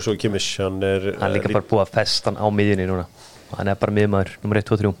Joshua Kimmich. Hann er Hann er líka bara búið að festa hann á miðjunni núna. Hann er bara miðmaður, nummer 1,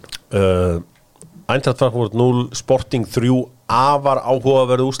 2, 3. Eintracht Frankfurt 0 Sporting 3 afar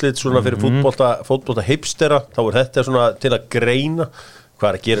áhugaverð úrslit svona fyrir fótbolta hipstera. Þá er þetta svona til að greina hvað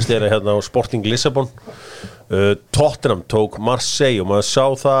er að gerast þeirra hérna á Sporting Lissabon. Tottenham tók Marseille og maður sá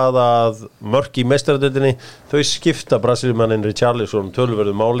það að mörk í meistaradeildinni þau skipta Brasilíumannin Richarlison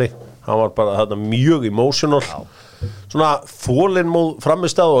töluverðu máli. Hann var bara þarna mjög emotional. Svona þolinmóð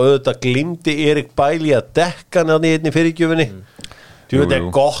framistað og auðvitað glimti Erik Bailly að dekka hann í einni fyrirgjöfinni. Þú veit, það er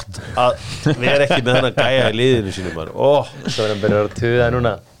gott að vera ekki með þennan gæja í liðinu sínum. Svo er hann byrjar að tuða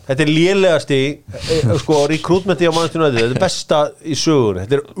núna. Þetta er lélegasti sko, rekrútmenti á Manchester United. Þetta er besta í sögun.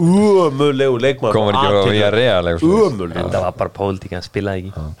 Þetta er ömulegu leikmann. Komur ekki á því að realeg. Ömulegu. Það var bara pólitík, hann spilaði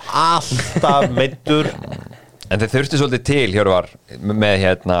ekki. Alltaf meiddur. En þeir þurfti svolítið til Hjörvar með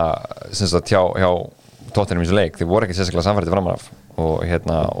hérna sem sagt hjá Tottenham í þessu leik, þeir voru ekki sérstaklega samfærið fram af og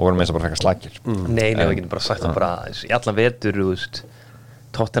voru með þess að bara frekar slakir Nei, við ekki bara sagt það bara í allan vetur, þú veist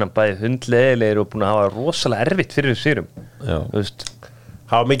Tottenham bæði hundleðilegir og búin að hafa rosalega erfitt fyrir sýrum þú veist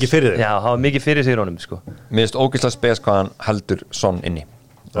Hafa mikið fyrir þig Já, hafa mikið fyrir sýrunum, sko Mér finnst ógeðslega spes hvað hann heldur Son inni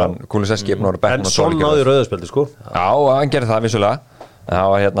Kulusevski er búin að vera En Son náði rauðarspjaldi, sko Já, hann gerði það vissulega en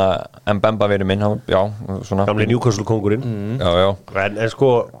það var Mbemba vinur minn svona Gamli Newcastle kongurinn Já En sko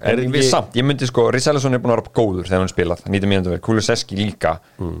við samt, ég myndi sko Richarlison er búin að vera góður þegar hann spilað 90 mínútur verið, Kulusevski líka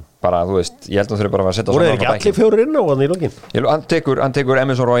bara, þú veist, ég held að hann þurfi bara að setja voru þeir ekki allir fjórir inn á hann í lokin hann tekur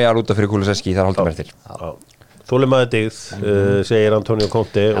Emerson Royal út af fyrir Kulusevski þar haldum við til Þólimaði digð, segir Antonio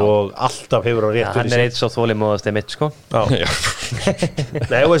Conte og alltaf hefur hann rétt Hann er eitt svo þólimóðast mitt, sko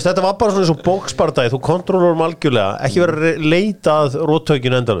Nei, veist, þetta var bara svona eins og bóksbardagi þú kontrollurum algjörlega, ekki verið að leita að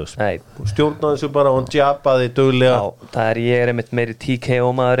róttaukinu endalaus stjórnaði þessu bara og hann djapaði duglega Já, ég er einmitt meiri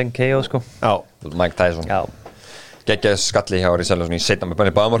TKO maður en KO, sko Já, Mike Tyson Já geggjaði skalli hjá Richarlison í seinna með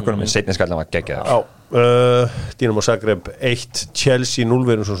bæði báðamörkunum en seinni skallin var geggjaði Dinamo Zagreb 1 Chelsea 0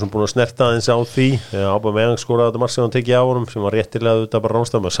 við erum svo sem búin að snerta aðeins á því Aubameyang skoraði þetta mark sem hann tekið á honum sem var réttilega auðvitað bara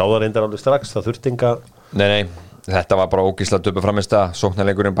ránstöðum að sá það reyndar alveg strax, það þurfti enga Nei, þetta var bara ógíslega döpu framista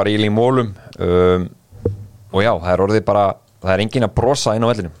sóknarleikurinn bara í mólum og já, það er orðið bara það er enginn að brosa inn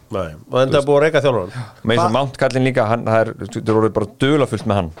á vellinum Nei, og þetta er búið að reyka þjálfarann með þessum Mount kallinn líka, það er orðið bara dulafullt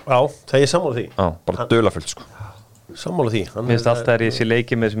með hann Já, það er sammála því bara dulafullt sko Sammála því Mér finnst alltaf í þessi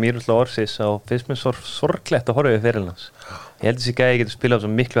leiki með þessum Írullu Orsis á fyrst með sorglegt að horfa við fyrir hans Ég held þessi gæði getur spilað á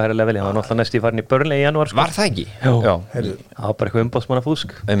svo miklu hærra leveli hann var náttúrulega næst í farin í Burnley í janúar sko. Var það ekki? Já, það var bara eitthvað umbóðsmanna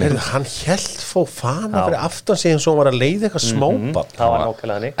fúsk Hann hélt Fofana fyrir aftan sig eins og hann var að leiða eitthvað smáball Það var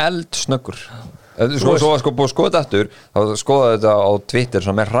nákvæmlega hann Eldsnöggur Svo var búið að skoða þetta aftur þá skoðaði þetta á Twitter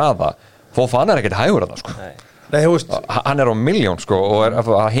svona með hraða Fofana er ekkert hægur að það sko Nei, hann er á miljón sko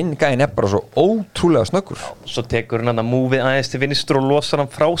og hinn gæinn er bara svo ótrúlega snöggur Svo tekur hann að múfið aðeins til vinstur og losar hann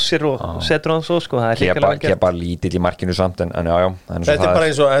frá sér og setur hann svo sko það er Kepa lítill í markinu samt en já þetta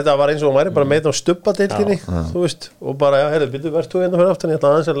var eins og hann væri bara með á stubbadeildinni þú veist og bara byrju verðt þú hérna fyrir aftan ég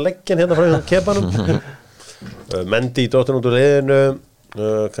ætla aðeins að leggja hérna frá Kepanum Mendy í dóttin út úr liðinu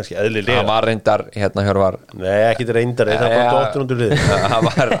kannski eðlilega hann var reyndar Hjörvar nei ekki reyndar það var bara dóttin út úr liðinu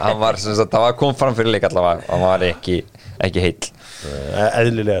hann var það var kom fram fyrir leik allavega hann var ekki heill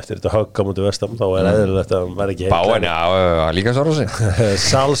eðlilega eftir þetta högga mútið vestam þá er eðlilegt að hann var ekki heill Báin, já, líka svo rosi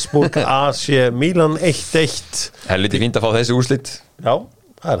Salzburg AC Milan 1-1 helviti fínt að fá þessi úrslit já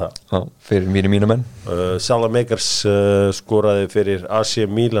það er það fyrir mínu menn Salamakers skoraði fyrir AC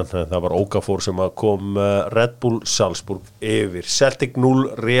Milan það var Okafor sem að kom Red Bull Salzburg yfir Celtic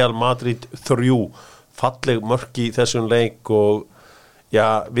 0, Real Madrid 3 falleg mörk í þessum leik og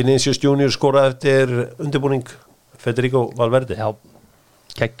já, Vinicius Junior skoraði eftir undirbúning Federico Valverde já,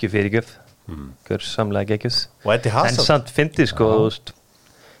 geggju fyrirgjöf gjörsamlega geggjus og Eddie Hazard en samt fyndið sko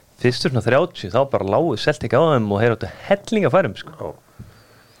fyrstur 30 þá bara lágu Celtic á þeim og áttu hellinga færum sko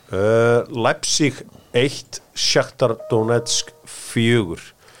Leipzig 1 Shakhtar Donetsk 4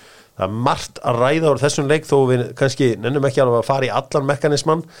 það er margt að ræða úr þessum leik þó við kannski nennum ekki alveg að fara í allan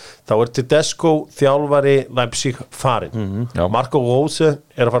mekanismann þá er Tedesco þjálfari Leipzig farin Marco Rose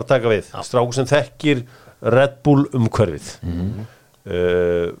er að fara að taka við strákur sem þekkir Red Bull umhverfið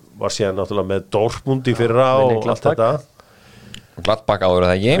var síðan náttúrulega með Dortmund í fyrra og allt þetta Gladbach áður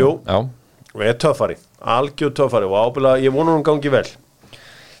það ekki jú, og er töffari algjör töffari og ábyrlega ég vona hún gangi vel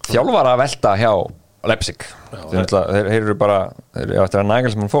þjálfar að velta hjá Leipzig þeir eru bara eftir að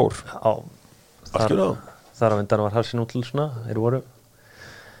Nagelsmann fór þar á undan var Harsin útlun svona þeir voru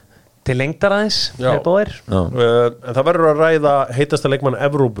til lengdar aðeins en það verður að ræða heitasta leikmann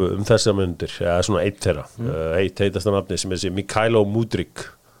Evrópu þessa mundir eða svona eitt þeirra heitasta nafni sem er þessi Mykhailo Mudryk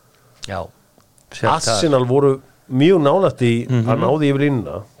Arsenal voru mjög nálægt í að náði yfir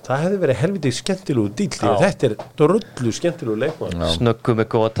línuna það hefði verið helviti skemmtilegu díl því að þetta er drullu skemmtilegu leikmann snöggu með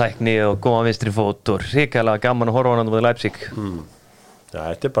góða tækni og góða vinstri fót og hrikalega gaman að horfa hann á Leipzig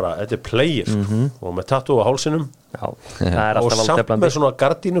þetta er player og með tattoo á hálsinum og samt með svona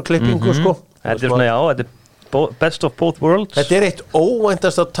gardínuklippingu þetta er svona þetta er best of both worlds þetta er eitt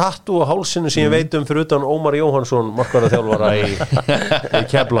óvæntasta tattoo á hálsinu sem ég veit fyrir utan Ómar Jóhannsson markvarðarþjálfara í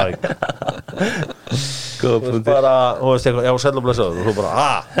Keflavík þú bara já sæll og blessaður og þú bara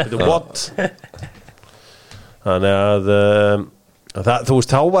þetta er what þannig að þú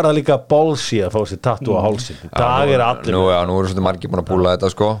veist þá var það líka ballsy að fá sér tattoo á hálsin í dag er allir nú eru svolítið margir búin að búla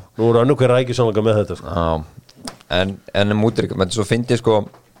þetta sko nú eru önnur hver rækir sannleika með þetta sko en Mudryk menn svo fyndi sko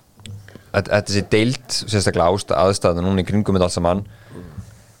þetta sé deilt sérstaklega aðstæðan núna í kringum með allt saman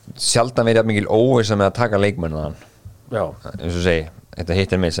sjaldan verið mikil óvissa með að taka leikmenn eins og segi, þetta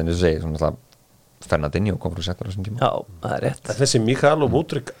hittir miss en eins og segi svona Fernandinho kom frá settur á þessum tíma. Já, það er rétt. Þessi Mikael og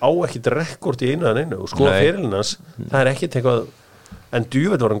Mútrik á ekkit rekord í einu en einu og skoða Nei. fyrirlinnans, það er ekkit eitthvað, en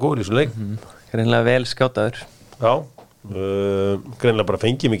djúveit var hann góður í þessu leik. Greinlega vel skátaður. Já, greinilega bara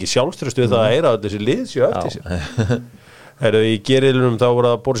fengið mikið sjálfströstu við það að eira þessi lið séu eftir sér. Herru, í geriðlunum þá voru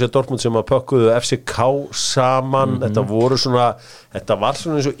það Borussia Dortmund sem að pökkuðu FCK saman, þetta var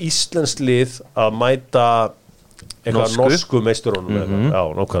svona eins og íslenskt lið að mæta eitthvað norsku meisturunum, já,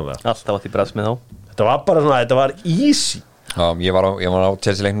 nákvæmlega. Alltaf átt í bræðs með þá. Þetta var bara svona, þetta var easy. Já, ég var á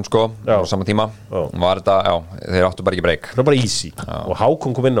Chelsea-leiknum sko á sama tíma. Var þetta, þeir áttu bara ekki breyk. Það var bara easy. Og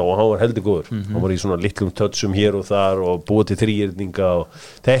Hákon kom inn á og hann var heldur góður. Hann var í svona litlum touchum hér og þar og búið til þrígirninga og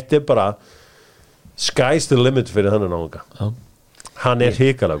þetta er bara sky's the limit fyrir þannig náðunga. Hann er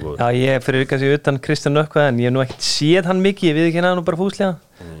hrikalega góður. Já, ég fyrir kannski utan Kristján Nökkva en ég hef nú ekkert séð hann mikið, ég við ekki hann nú bara fúslega.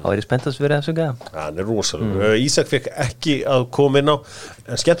 Þá er ég spenntast fyrir þessum gæða. Hann er rosalega. Ísak fekk ekki að koma inn á,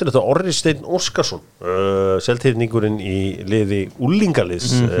 en skemmtilegt að Orri Steinn Óskarsson, selthyrningurinn í liði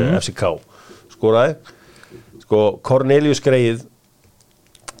úlingaliðs FCK, skoraði. Sko, Cornelius greið,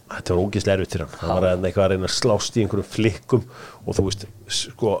 þetta var ógeðslega erfitt fyrir hann. Hann var eitthvað að reyna að slást í einhverjum flikkum og þú veist,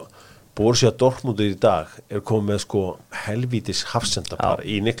 sko, Borussia Dortmund í dag er komið með sko helvítis hafsendapar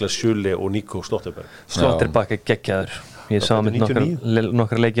í Niklas Schülle og Nico Slotterberg. Slotterberg er geggjaður. Ég sá hann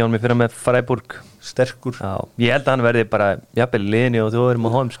nokkra leiki á hann fyrir með Freiburg. Sterkur. Já, ég held að hann verði bara jafnvel liðni og þú verðum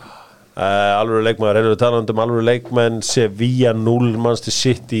á honum sko. Alvöru leikmaður, erum við talandi alvöru leikmenn, Sevilla 0, Manchester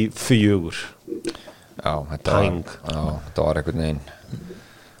City 4. Já, þetta var einhvern veginn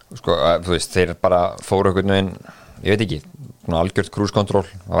sko, þú veist, þeir bara fóru einhvern veginn, ég veit ekki, algjört cruise-kontról,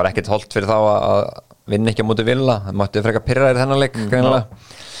 það var ekkert holdt fyrir þá að vinna ekki á móti Villa, það mátti frekar pirraðir þennan leik greinilega.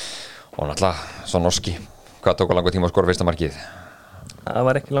 Og náttúrulega svo norski, hvað tók á langur tíma að skora fyrsta markið? Það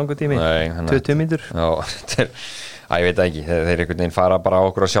var ekki langur tími, 20 mínútur. Já, ég veit það ekki, þeir einhvern veginn fara bara á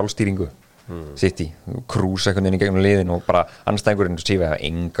okkur á sjálfstýringu City, krúsa einhvern veginn í gegnum liðin og bara anstæðingurinn sífi að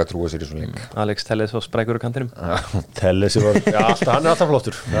enga trúa sér í svona leik. Alex Telles var sprækur á kantinum. Telles var, hann er alltaf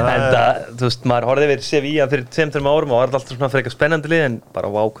flottur. En það, þú veist, maður horfði verið Sevilla fyrir 2-3 árum og var alltaf svona frekar spennandi lið en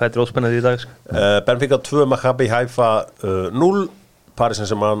bara vá, hvað þetta er óspennandi í dag. Benfica 2, Maccabi Haifa 0, Paris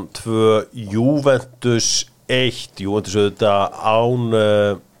Saint-Germain 2, Juventus 1, Juventus auðvitað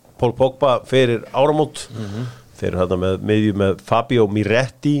án Paul Pogba fyrir áramót. Þeir eru þarna með miðju með Fabio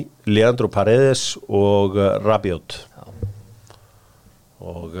Miretti, Leandro Paredes og Rabiot.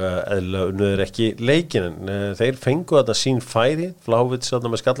 Og eðlilega unnuður ekki leikin en þeir fengu þetta sín færi, Vlahovic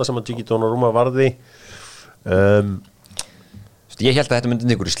þarna með skalla saman Gigi Donnarumma varði. Ég held að þetta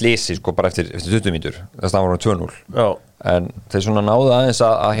myndi ykkur í slisi sko bara eftir 20 mínútur, þess að það var 2-0. Já. En þeir svona náðu aðeins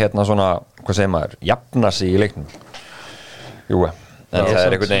að hérna svona, hvað segir maður, jafna sig í leiknum. Jú, en það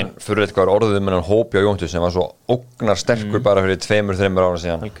er einhvern veginn fyrir eitthvað orðuð með hann hópi á Jóntus sem var svo ógnar sterkur bara fyrir 2-3 ára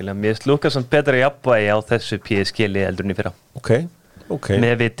síðan. Algjörlega, mér finnst Lukasen betra jafnvægi á þessu PSG-li heldur en í fyrra. Ok.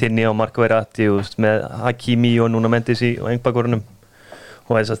 Með Vitinni og Marco Verratti, með Hakimi og núna Mendisi og Engbakkorunum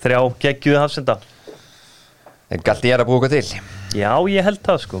og þess að 3 geggjuðu hafsenda. Galdi að búa eitthvað til? Já, ég held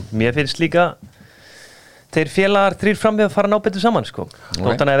það sko. Mér finnst líka þeir félagar 3 fram við að fara nábetu saman sko.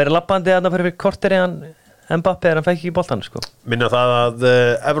 Þótt hann að vera lappandi að það fyrir korter eða Mbappé hann fekk ekki boltan sko. Minna það að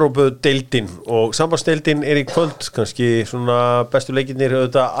Evrópudeildin og sambandsdeildin í kvöld, kannski svona bestu leikirnir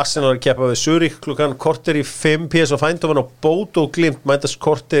auðvitað Arsenal keppa við Zurich klukkan korter í 5, PSV Eindhoven og Bodo Glimt mætast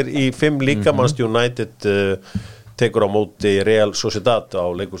korter í 5 líka. Manchester United tekur á móti Real Sociedad á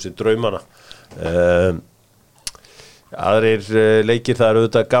leikhúsi Draumana. Aðrir leikir, það eru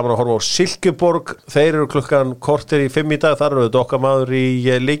auðvitað gaman að horfa á Silkeborg, þeir eru klukkan korter í 5 í dag, þar eru auðvitað okkar maður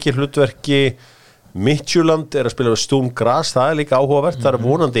í leikirhlutverki Midtjylland er að spila við Sturm Graz, það er líka áhugavert, það er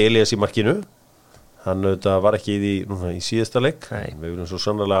vonandi Elias í markinu, hann auðvitað var ekki í síðasta leik, við viljum svo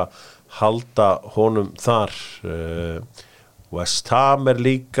sannlega halda honum þar. West Ham er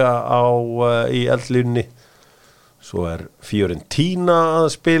líka í eldlínni, svo er Fiorentina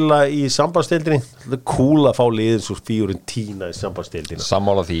að spila í sambandsdeildinni, það er cool að fá liðin svo Fiorentina í sambandsdeildina.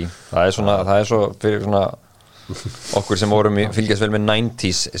 Sammála því, það er svo fyrir svona okkur sem vorum fylgjast vel með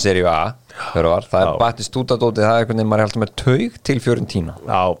 90s seríu A, það er Batistútadótið, það er einhvern veginn maður heldur með taug til Fiorentina.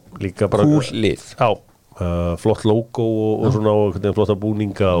 Já, líka bara cool lið. Já, flott logo og svona og flotta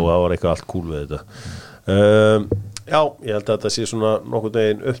búninga og það var eitthvað allt cool við þetta. Já, ég held að þetta sé svona nokkurn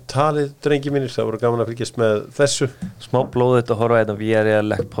veginn upptalið, drengi mínir, það voru gaman að fylgjast með þessu. Smá blóðið að horfa þetta Villarreal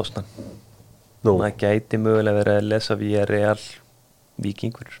leikpostan. Það gæti mögulega verið að lesa Villarreal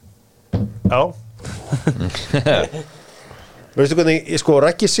Víkingur. Já. Veistu hvernig, sko,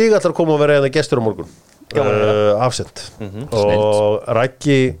 Raggi sig ætlar að koma að vera eða gestur á morgun. Afsend. Og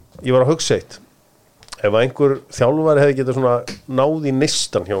Raggi, ég var að hugsa eitt. ef einhver þjálfari hefði getað svona náð í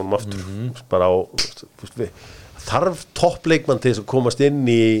neistan hjá honum aftur bara á þarf toppleikmann til þess að komast inn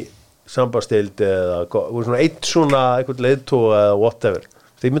í sambandstild eða svona eitt svona eitthvað leiðtoga eða whatever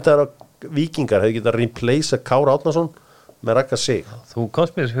því myndi að Víkingar hefði getað replacea Kára Árnason með Ragga Sig Þú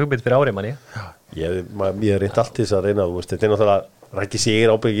komst mér þessu hugmynd fyrir árið manni ég reyndi allt til þess að reyna þetta er náttúrulega Raggi Sig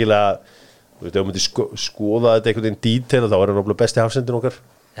ábyggilega ef við myndi skoða þetta einhvern veginn detail þá er hann náttúrulega besti hafsendin okkar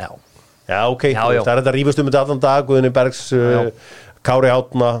Já, ok, það er þetta rífast þetta allan dag Guðni Bergs, Kári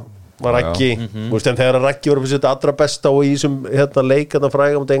Átna Raggi, en þegar Raggi var þetta allra besta og í þessum leik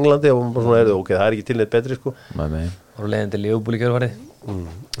fræga mot Englandi og svona ok, það er ekki til neitt betri sko og leiðin til Liverpool í kjörvarið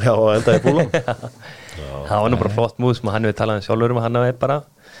Já, endaði búlan Það var nú bara flott mús hann hefur talað sjálfur hann hefur bara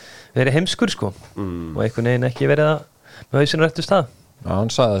verið heimskur sko og einhvern veginn ekki verið með hausinu réttu stað Já,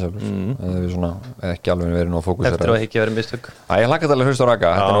 hann sagði það sjálfur það hefur svona ekki alveg verið nú fókus eftir að ekki verið mistök Ég hlakka til að hlusta á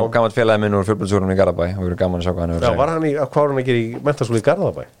Ragga, þetta er nú gammalt félagi minn úr fjölbjörnsúrunum í Garðabæ og við erum gaman að sjá hvað hann hefur Já, var hann hvað var hann ekki í menntaskóla í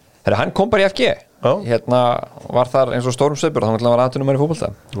Garðabæ? Hann kom bara í FG var þar eins og stórum sveipur þannig að hann var atvinnumæður í fótbolta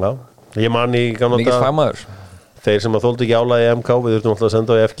Já, ég man í gamla Mikill fagmaður Þeir sem að þóldi ekki álagi í MK við þurftum alltaf að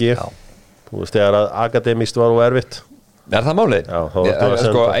senda á FG Þú veist, þegar að akademist var og erfitt Er það málið? Já, þá varstu að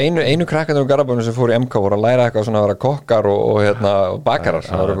sko, einu krakkandur úr Garðabænum sem fór í MK voru að læra eitthvað svona að vera kokkar og bakarar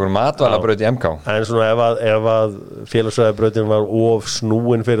það voru einhver matvælabraut í MK En svona ef að félagsfræðibrautin var of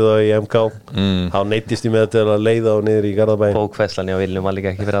snúin fyrir það í MK þá neyttist ég með þetta að leiða á niður í Garðabæn Bókfæslan í Viljum var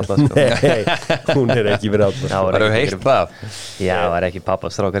líka ekki fyrir alla sko. Nei, hún er ekki fyrir alla Það eru heilt það Já, það var ekki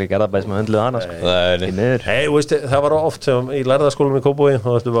pappastrákar í Garðabæn sem höndluðu hana sko. Það var oft sem í lærðaskólanum í Kópavogi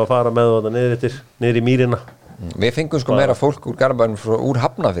þá ættum við að fara með þetta niður í mýrina Við fengum sko meira fólk úr Garðabænum úr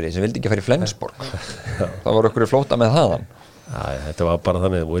Hafnarfirði sem vildi ekki fara í Flensborg Það voru okkur flóta með þaðan Þetta var bara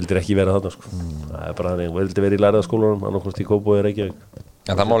þannig, þú vildir ekki vera þarna sko. Það er bara þannig, þú vildir vera í lærðaskólanum annarkost í Kópavogi Reykjavík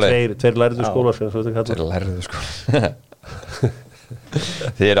Tveir lærðu skólar Tveir lærðu skólar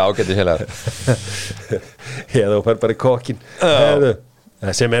Þið eru ágættu félagar Þú fær bara í kokkin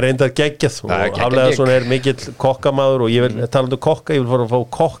sem er reyndar geggjað og Hafleðarsson er mikill kokkamaður og ég vil tala kokka, ég vil fara að fá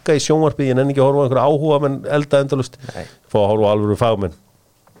kokka í sjónvarpið, ég nenni ekki að horfa á einhverja áhuga menn elda endalust, fá að horfa á alvöru fagmenn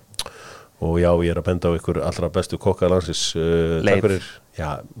og já, ég er að benda á ykkur allra bestu kokka landsins takk fyrir,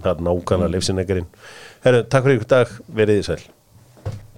 það er nákvæmlega leifsinnegarinn takk fyrir ykkur dag, verið þið sæl